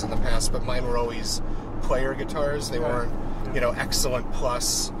Tellys in the past, but mine were always player guitars. They weren't, excellent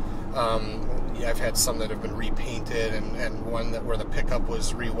plus. I've had some that have been repainted, and one where the pickup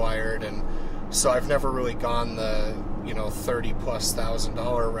was rewired, and so I've never really gone the,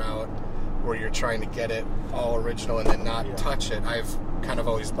 $30,000+ route where you're trying to get it all original and then not touch it. I've kind of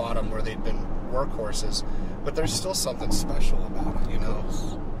always bought them where they'd been workhorses, but there's still something special about it,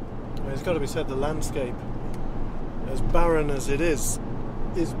 It's got to be said, the landscape, as barren as it is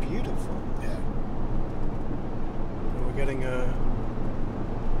beautiful. Yeah. And we're getting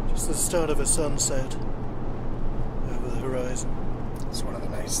just the start of a sunset. over the horizon. It's one of the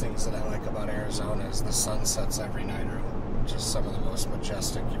nice things that I like about Arizona is the sunsets every night are just some of the most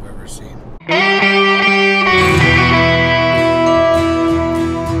majestic you've ever seen.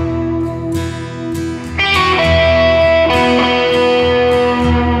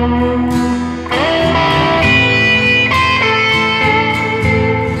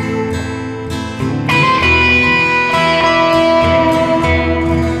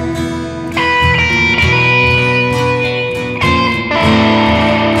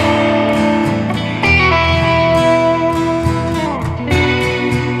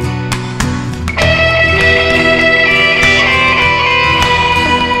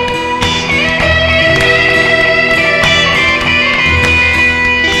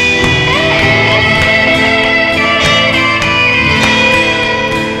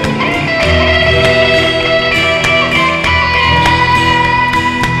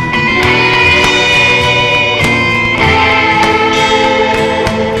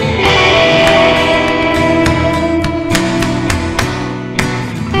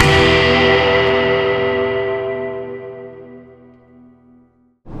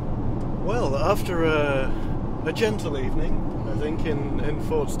 Well, after a gentle evening, I think, in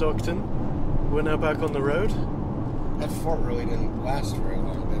Fort Stockton, we're now back on the road. That fort really didn't last very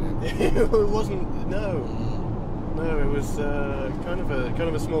long, did it? It wasn't. No, it was kind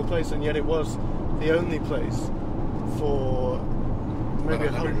of a small place, and yet it was the only place for maybe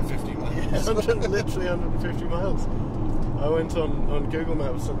 150 miles. Yeah, literally 150 miles. I went on Google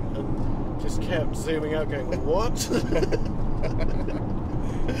Maps and just kept zooming out, going, "What?"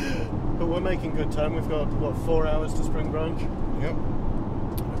 But we're making good time. We've got, 4 hours to Spring Branch? Yep.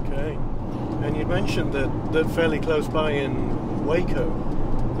 Okay. And you mentioned that fairly close by in Waco,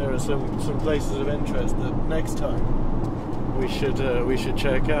 there are some places of interest that next time we should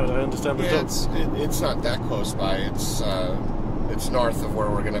check out. I understand the it's not that close by. It's north of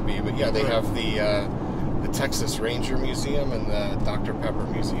where we're going to be. But yeah, they have the Texas Ranger Museum and the Dr. Pepper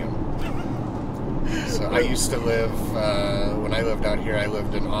Museum. So I used to live, when I lived out here, I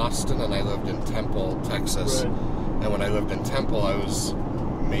lived in Austin and I lived in Temple, Texas. Right. And when I lived in Temple, I was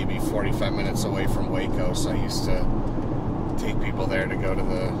maybe 45 minutes away from Waco, so I used to take people there to go to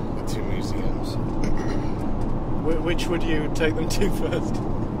the two museums. Which would you take them to first?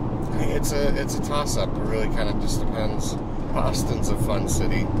 It's a toss-up. It really kind of just depends. Austin's a fun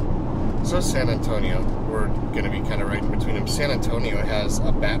city. So is San Antonio. We're going to be kind of right in between them. San Antonio has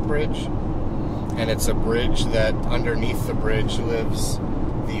a bat bridge. And it's a bridge that underneath the bridge lives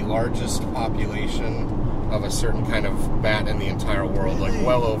the largest population of a certain kind of bat in the entire world, like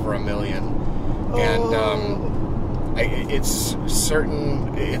well over 1 million. And it's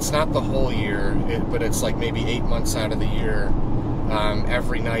certain, it's not the whole year, but it's like maybe 8 months out of the year,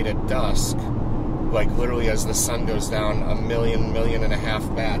 every night at dusk, like literally as the sun goes down, 1.5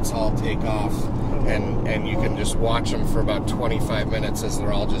 million bats all take off. And you can just watch them for about 25 minutes as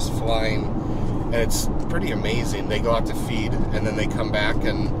they're all just flying. And it's pretty amazing. They go out to feed, and then they come back,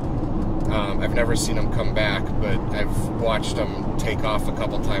 and I've never seen them come back, but I've watched them take off a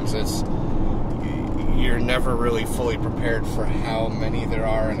couple times. You're never really fully prepared for how many there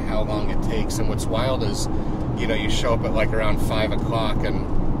are and how long it takes. And what's wild is, you show up at like around 5 o'clock,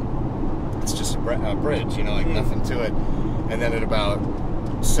 and it's just a bridge, like nothing to it. And then at about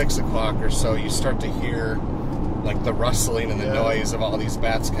 6 o'clock or so, you start to hear like the rustling and the noise of all these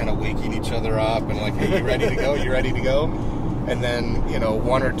bats kind of waking each other up and like, hey, you ready to go? You ready to go? And then,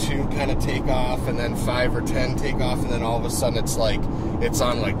 1 or 2 kind of take off, and then 5 or 10 take off, and then all of a sudden it's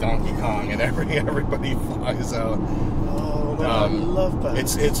on like Donkey Kong, and everybody flies out. Oh man, I love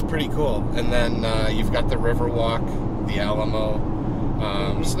bats. It's pretty cool. And then you've got the Riverwalk, the Alamo.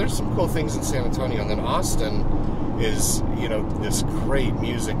 So there's some cool things in San Antonio. And then Austin is, this great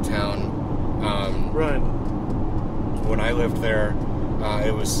music town. Right. When I lived there,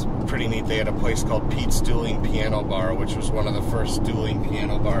 it was pretty neat. They had a place called Pete's Dueling Piano Bar, which was one of the first dueling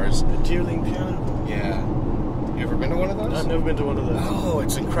piano bars. A dueling piano bar? Yeah. You ever been to one of those? I've never been to one of those. Oh,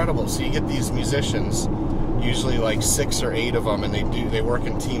 it's incredible. So you get these musicians, usually like 6 or 8 of them, and they work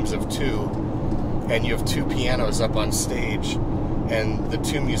in teams of 2, and you have 2 pianos up on stage, and the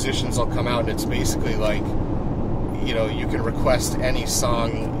 2 musicians will come out, and it's basically like, you can request any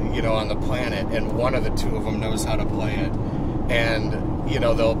song, on the planet, and one of the 2 of them knows how to play it. And,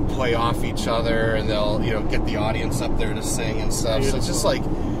 they'll play off each other, and they'll, get the audience up there to sing and stuff. Beautiful. So it's just like,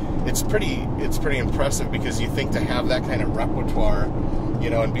 it's pretty impressive, because you think to have that kind of repertoire,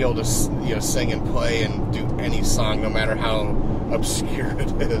 and be able to, sing and play and do any song, no matter how obscure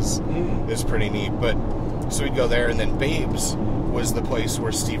it is pretty neat. But, so we'd go there, and then Babes was the place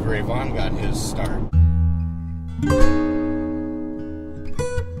where Stevie Ray Vaughan got his start.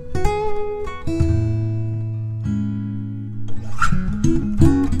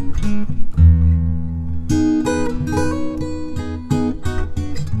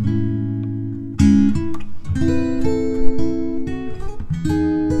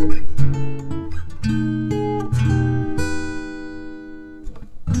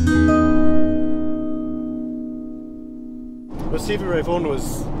 Stevie Ray Vaughan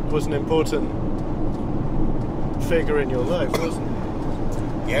was an important figure in your life, wasn't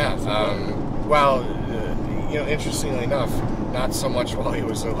he? Yeah. Interestingly enough, not so much while he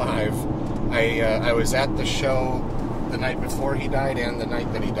was alive. I was at the show the night before he died and the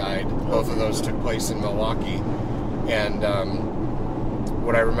night that he died. Both of those took place in Milwaukee. And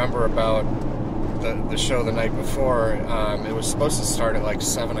what I remember about the show the night before, it was supposed to start at like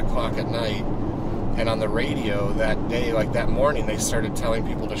 7 o'clock at night. And on the radio that day, like that morning, they started telling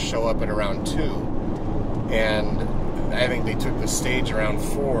people to show up at around 2. And I think they took the stage around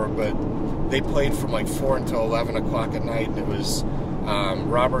 4, but they played from like 4 until 11 o'clock at night. And it was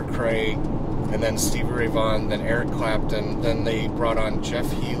Robert Cray, and then Stevie Ray Vaughan, then Eric Clapton. Then they brought on Jeff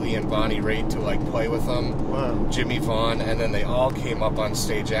Healey and Bonnie Raitt to like play with them. Wow. Jimmy Vaughn, and then they all came up on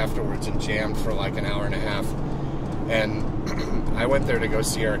stage afterwards and jammed for like an hour and a half. And I went there to go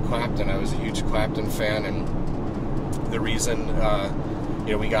see Eric Clapton. I was a huge Clapton fan, and the reason,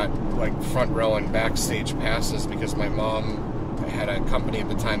 we got like front row and backstage passes because my mom had a company at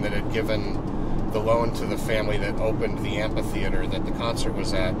the time that had given the loan to the family that opened the amphitheater that the concert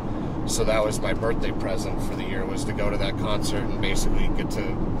was at. So that was my birthday present for the year, was to go to that concert and basically get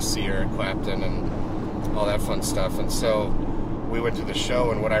to see Eric Clapton and all that fun stuff. And so we went to the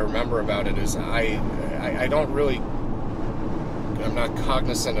show, and what I remember about it is I don't really... I'm not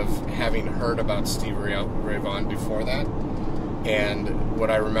cognizant of having heard about Stevie Ray Vaughan before that. And what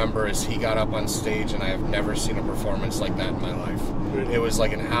I remember is he got up on stage, and I have never seen a performance like that in my life. Really? It was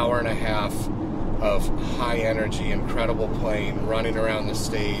like an hour and a half of high energy, incredible playing, running around the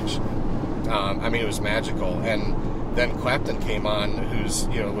stage. It was magical. And then Clapton came on, who's,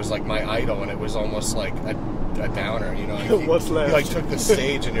 was like my idol, and it was almost like a downer, What's left? He like took the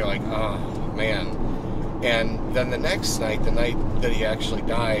stage, and you're like, oh, man. And then the next night, the night that he actually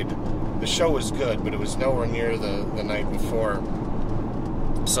died, the show was good, but it was nowhere near the night before.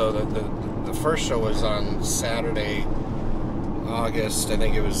 So the first show was on Saturday, August, I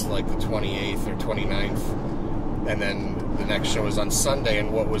think it was like the 28th or 29th. And then the next show was on Sunday.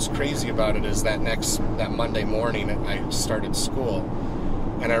 And what was crazy about it is that Monday morning, I started school.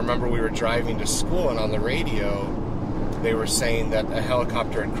 And I remember we were driving to school, and on the radio, they were saying that a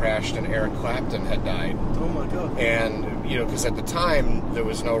helicopter had crashed and Eric Clapton had died. Oh my God. And, because at the time there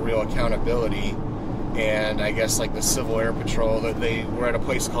was no real accountability, and I guess like the Civil Air Patrol, that they were at a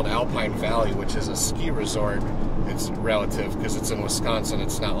place called Alpine Valley, which is a ski resort. It's relative because it's in Wisconsin.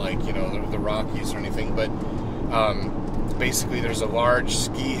 It's not like, the Rockies or anything, but basically there's a large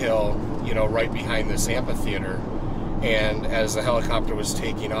ski hill, right behind this amphitheater. And as the helicopter was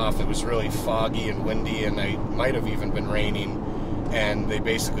taking off, it was really foggy and windy, and it might have even been raining, and they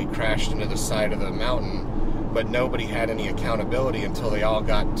basically crashed into the side of the mountain, but nobody had any accountability until they all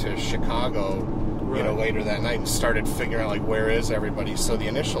got to Chicago, later that night, and started figuring out, like, where is everybody? So the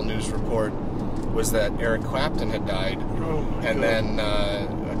initial news report was that Eric Clapton had died, and then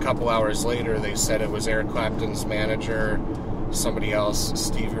a couple hours later, they said it was Eric Clapton's manager, somebody else,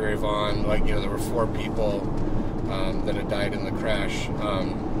 Stevie Ray Vaughan, there were 4 people that had died in the crash.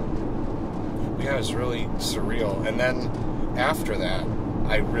 It was really surreal. And then after that,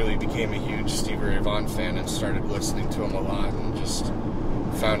 I really became a huge Stevie Ray Vaughan fan and started listening to him a lot, and just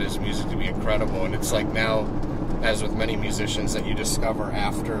found his music to be incredible. And it's like now, as with many musicians that you discover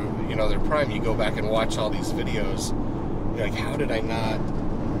after their prime, you go back and watch all these videos. You're like, how did I not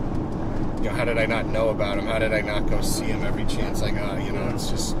know about him? How did I not go see him every chance I got? It's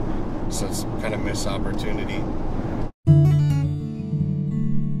just, so it's kind of missed opportunity.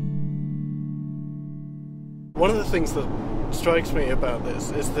 One of the things that strikes me about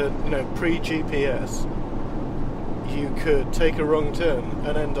this is that, pre-GPS, you could take a wrong turn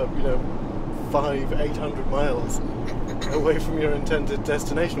and end up, 500-800 miles away from your intended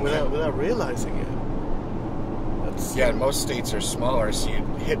destination without realizing it. And most states are smaller, so you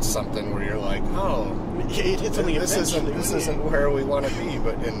hit something where you're like, oh, it hit something this isn't where we want to be.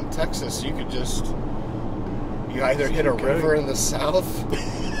 But in Texas, you could you either hit a river in the south,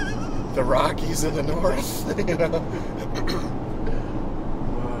 the Rockies in the north,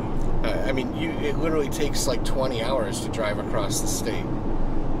 it literally takes like 20 hours to drive across the state.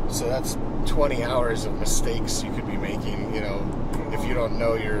 So that's 20 hours of mistakes you could be making, if you don't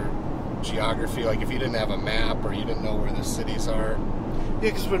know your geography, like if you didn't have a map or you didn't know where the cities are. Yeah,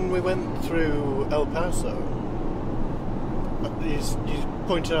 because when we went through El Paso, you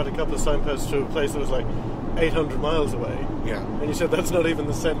pointed out a couple of signposts to a place that was like 800 miles away. Yeah. And you said that's not even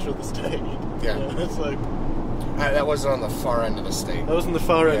the center of the state. Yeah. It's like... that wasn't on the far end of the state. That was on the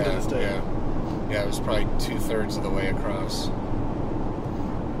far end of the state. Yeah. Yeah, it was probably 2/3 of the way across.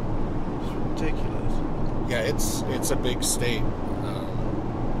 It's ridiculous. Yeah, it's a big state.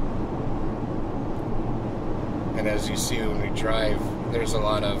 And as you see when we drive, there's a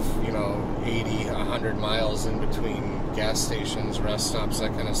lot of, 80, 100 miles in between gas stations, rest stops,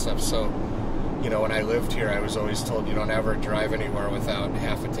 that kind of stuff. So, when I lived here, I was always told you don't ever drive anywhere without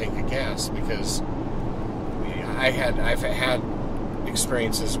half a tank of gas, because I've had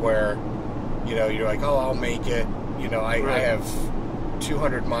experiences where, you're like, oh, I'll make it. I have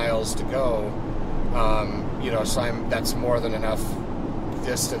 200 miles to go. So that's more than enough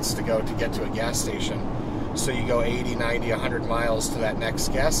distance to go to get to a gas station. So you go 80, 90, 100 miles to that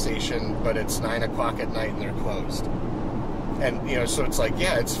next gas station, but it's 9 o'clock at night and they're closed. And, so it's like,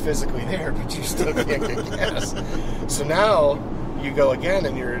 yeah, it's physically there, but you still can't get gas. So now you go again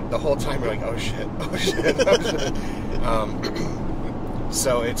and the whole time you're like, oh shit.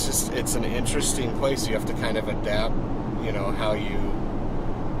 So it's an interesting place. You have to kind of adapt, how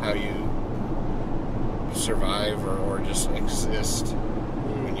you survive or just exist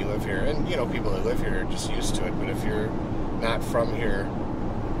when you live here. And people that live here are just used to it, but if you're not from here,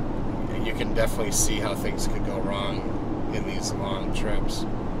 you can definitely see how things could go wrong in these long trips.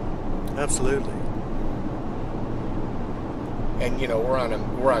 Absolutely. And we're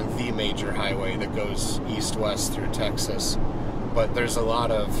on the major highway that goes east-west through Texas, but there's a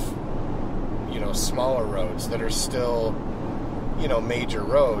lot of smaller roads that are still major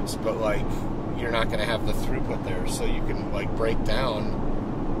roads, but like you're not going to have the throughput there, so you can like break down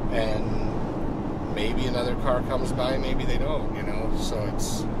and maybe another car comes by, maybe they don't, so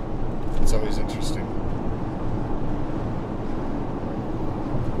it's always interesting.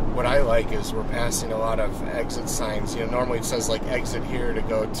 What I like is we're passing a lot of exit signs. Normally it says like exit here to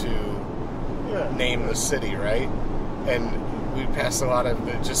go to name the city, right? And we pass a lot of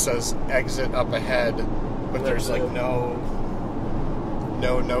it just says exit up ahead, but there's like no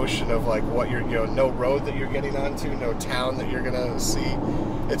notion of like what you're, no road that you're getting onto, no town that you're gonna see.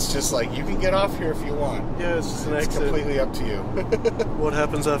 It's just like you can get off here if you want. Yeah, it's just an exit. It's completely up to you. What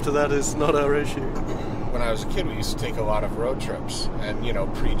happens after that is not our issue. When I was a kid, we used to take a lot of road trips, and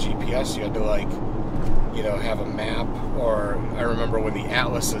pre-GPS, you had to like, have a map. Or I remember when the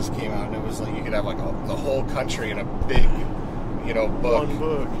atlases came out, and it was like you could have like the whole country in a big, book. One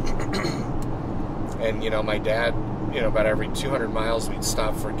book. And my dad, about every 200 miles, we'd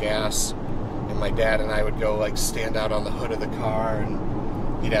stop for gas, and my dad and I would go like stand out on the hood of the car, and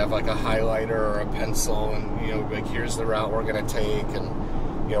he'd have like a highlighter or a pencil, and like here's the route we're gonna take, and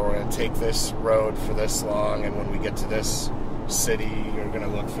we're going to take this road for this long, and when we get to this city, you're going to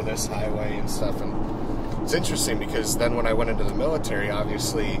look for this highway and stuff. And it's interesting because then when I went into the military,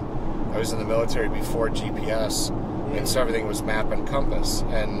 obviously, I was in the military before GPS, and so everything was map and compass,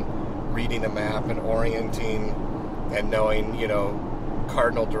 and reading a map and orienting and knowing,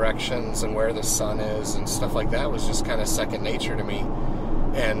 cardinal directions and where the sun is and stuff like that was just kind of second nature to me.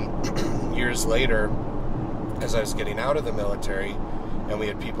 And years later, as I was getting out of the military, and we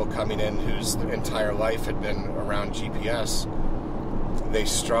had people coming in whose entire life had been around GPS, they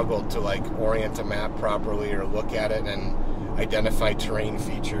struggled to like orient a map properly or look at it and identify terrain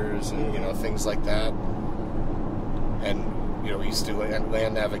features and things like that. And we used to land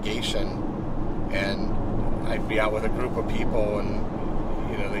navigation, and I'd be out with a group of people, and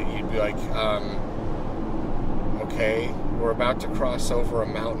you'd be like, okay, we're about to cross over a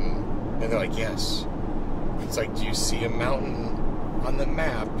mountain, and they're like, yes. It's like, do you see a mountain on the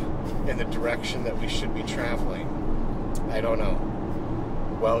map in the direction that we should be traveling? I don't know.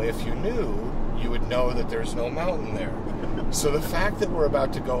 Well, if you knew, you would know that there's no mountain there. So the fact that we're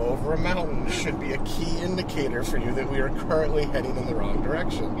about to go over a mountain should be a key indicator for you that we are currently heading in the wrong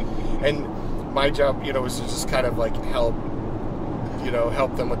direction. And my job, was to just kind of like help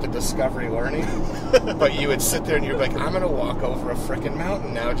them with the discovery learning. But you would sit there and you're like, I'm going to walk over a frickin'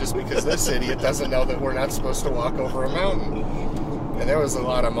 mountain now just because this idiot doesn't know that we're not supposed to walk over a mountain. And there was a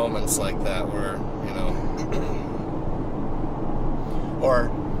lot of moments like that where,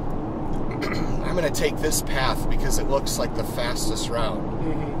 or I'm going to take this path because it looks like the fastest route.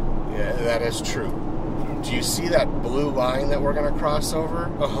 Mm-hmm. Yeah, that is true. Do you see that blue line that we're going to cross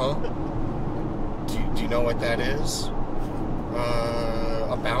over? Uh-huh. Do you know what that is?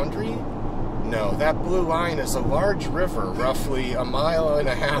 A boundary? No, that blue line is a large river, roughly 1.5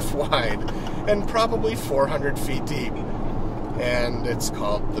 miles wide, and probably 400 feet deep. And it's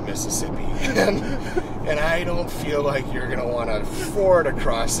called the Mississippi. And I don't feel like you're going to want to ford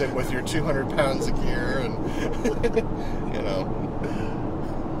across it with your 200 pounds of gear. And, you know,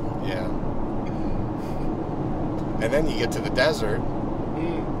 yeah. And then you get to the desert,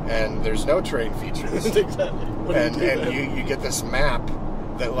 and there's no terrain features. Exactly. And you get this map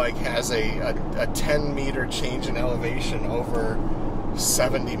that like has a 10-meter change in elevation over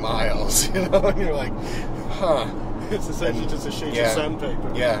 70 miles, you know, and you're like, huh. It's essentially just a sheet of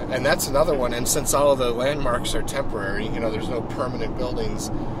sandpaper. Yeah, and that's another one. And since all of the landmarks are temporary, you know, there's no permanent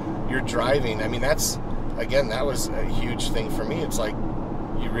buildings, you're driving. I mean, that was a huge thing for me. It's like,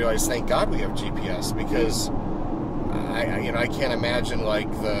 you realize, thank God we have GPS, because I can't imagine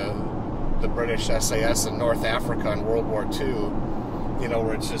like the British SAS in North Africa in World War II, you know,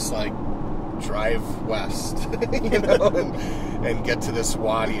 where it's just like, drive west, you know, and get to this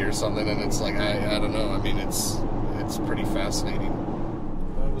wadi or something, and it's like, I don't know. I mean, it's pretty fascinating.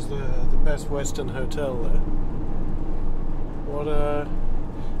 That was the Best Western Hotel there.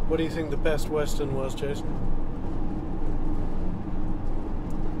 What do you think the Best Western was, Jason?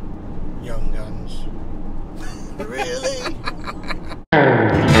 Young Guns. Really?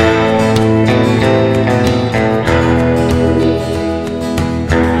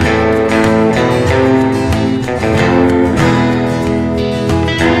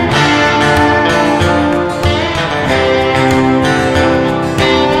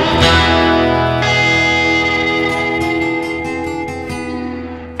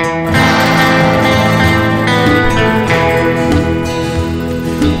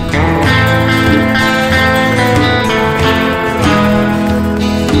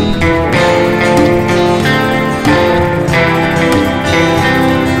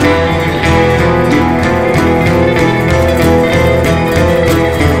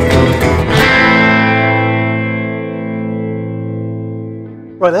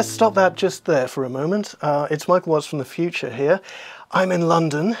 Right, let's stop that just there for a moment. It's Michael Watts from the future here. I'm in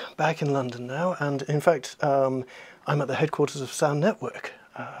London, back in London now, and in fact I'm at the headquarters of Sound Network,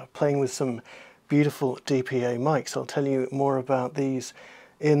 playing with some beautiful DPA mics. I'll tell you more about these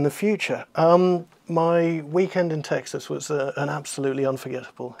in the future. My weekend in Texas was an absolutely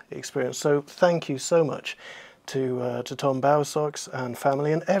unforgettable experience, so thank you so much to Tom Bowersox and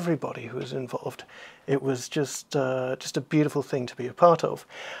family and everybody who was involved. It was just a beautiful thing to be a part of.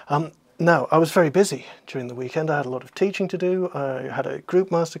 Now, I was very busy during the weekend. I had a lot of teaching to do. I had a group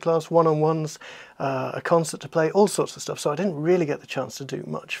masterclass, one-on-ones, a concert to play, all sorts of stuff. So I didn't really get the chance to do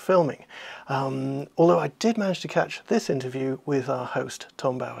much filming. Although I did manage to catch this interview with our host,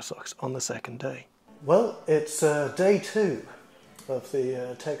 Tom Bowersox, on the second day. Well, it's day 2 of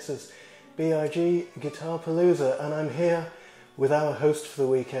the Texas BIG Guitar Palooza, and I'm here with our host for the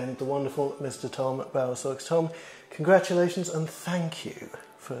weekend, the wonderful Mr. Tom Bowersox. Tom, congratulations and thank you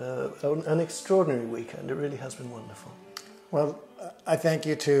for an extraordinary weekend. It really has been wonderful. Well, I thank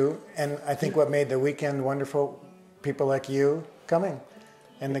you too, and I think what made the weekend wonderful, people like you coming,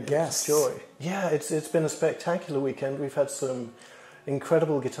 and the guests. Joy. Yeah, it's been a spectacular weekend. We've had some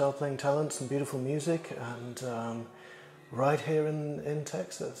incredible guitar playing talent, some beautiful music, and right here in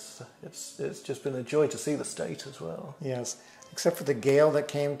Texas. It's just been a joy to see the state as well. Yes, except for the gale that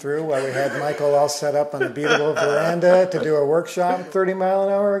came through while we had Michael all set up on the beautiful veranda to do a workshop.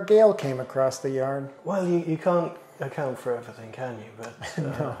 30-mile-an-hour gale came across the yard. Well, you can't account for everything, can you? But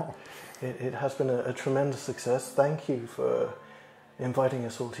No. It has been a tremendous success. Thank you for inviting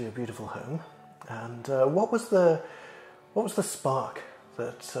us all to your beautiful home. And what was the spark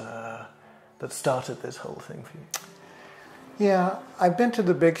that started this whole thing for you? Yeah, I've been to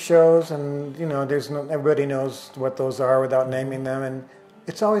the big shows, and you know, everybody knows what those are without naming them, and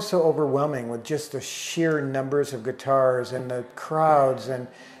it's always so overwhelming with just the sheer numbers of guitars and the crowds, and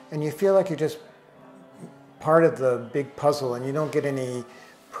you feel like you're just part of the big puzzle, and you don't get any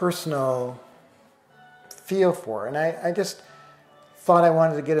personal feel for it. And I just thought I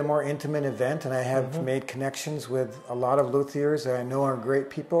wanted to get a more intimate event, and I have made connections with a lot of luthiers that I know are great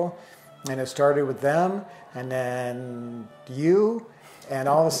people. And it started with them, and then you, and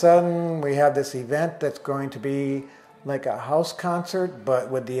all of a sudden we have this event that's going to be like a house concert,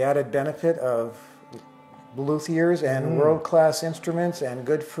 but with the added benefit of luthiers and world-class instruments and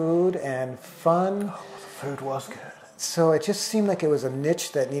good food and fun. Oh, the food was good. So it just seemed like it was a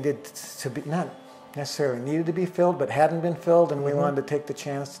niche that needed to be, not necessarily needed to be filled, but hadn't been filled, and we wanted to take the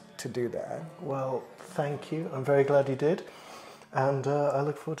chance to do that. Well, thank you. I'm very glad you did. And I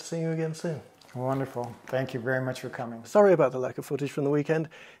look forward to seeing you again soon. Wonderful. Thank you very much for coming. Sorry about the lack of footage from the weekend.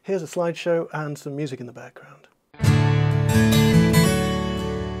 Here's a slideshow and some music in the background.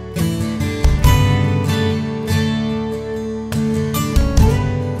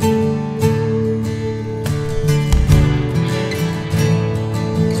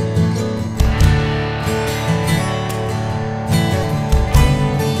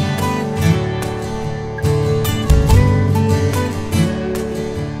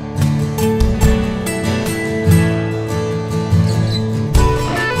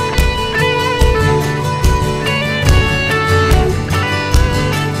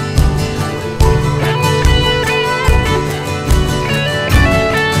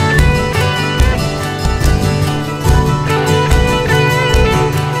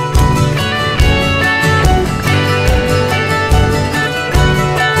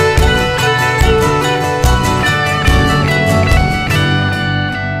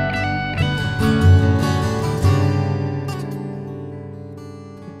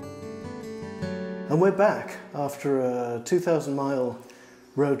 And we're back after a 2,000-mile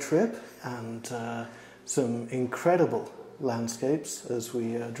road trip and some incredible landscapes as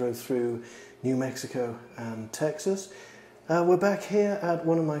we drove through New Mexico and Texas. We're back here at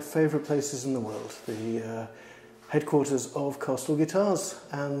one of my favourite places in the world, the headquarters of Kostal Guitars.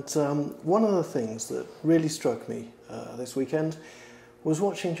 And one of the things that really struck me this weekend was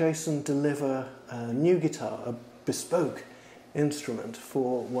watching Jason deliver a new guitar, a bespoke instrument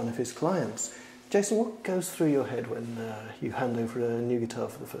for one of his clients. Jason, what goes through your head when you hand over a new guitar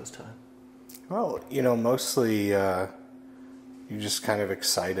for the first time? Well, you know, mostly you're just kind of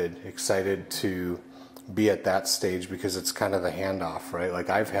excited to be at that stage because it's kind of the handoff, right? Like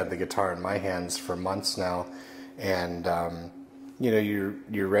I've had the guitar in my hands for months now, and you know,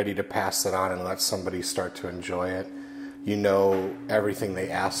 you're ready to pass it on and let somebody start to enjoy it. You know everything they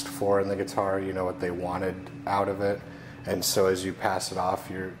asked for in the guitar, you know what they wanted out of it. And so as you pass it off,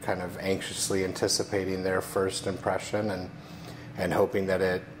 you're kind of anxiously anticipating their first impression and hoping that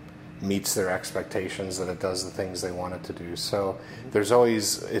it meets their expectations, that it does the things they want it to do. So there's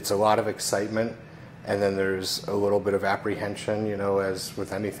always, it's a lot of excitement, and then there's a little bit of apprehension, you know, as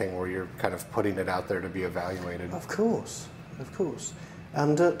with anything where you're kind of putting it out there to be evaluated. Of course, of course.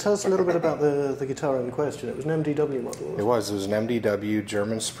 And tell us a little bit about the guitar in question. It was an MDW model, It was an MDW,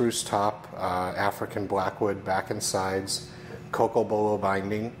 German spruce top, African blackwood back and sides, cocoa bolo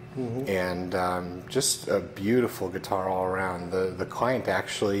binding, and just a beautiful guitar all around. The client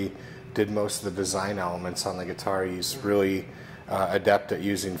actually did most of the design elements on the guitar. He's really adept at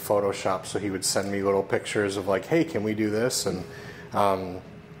using Photoshop, so he would send me little pictures of like, hey, can we do this? And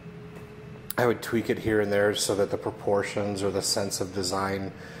I would tweak it here and there so that the proportions or the sense of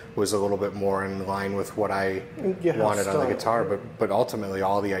design was a little bit more in line with what I wanted on the guitar, but ultimately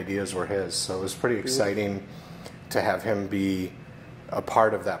all the ideas were his. So it was pretty exciting to have him be a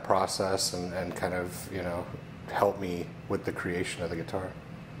part of that process and kind of, you know, help me with the creation of the guitar.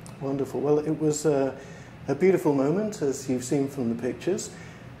 Wonderful. Well, it was a beautiful moment, as you've seen from the pictures,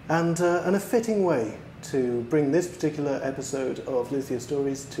 and a fitting way to bring this particular episode of Luthier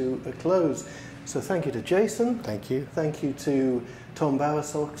Stories to a close. So thank you to Jason. Thank you. Thank you to Tom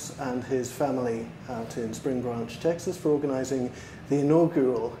Bowersox and his family out in Spring Branch, Texas, for organising the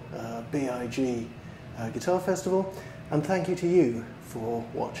inaugural BIG Guitar Festival. And thank you to you for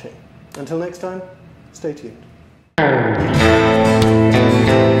watching. Until next time, stay tuned.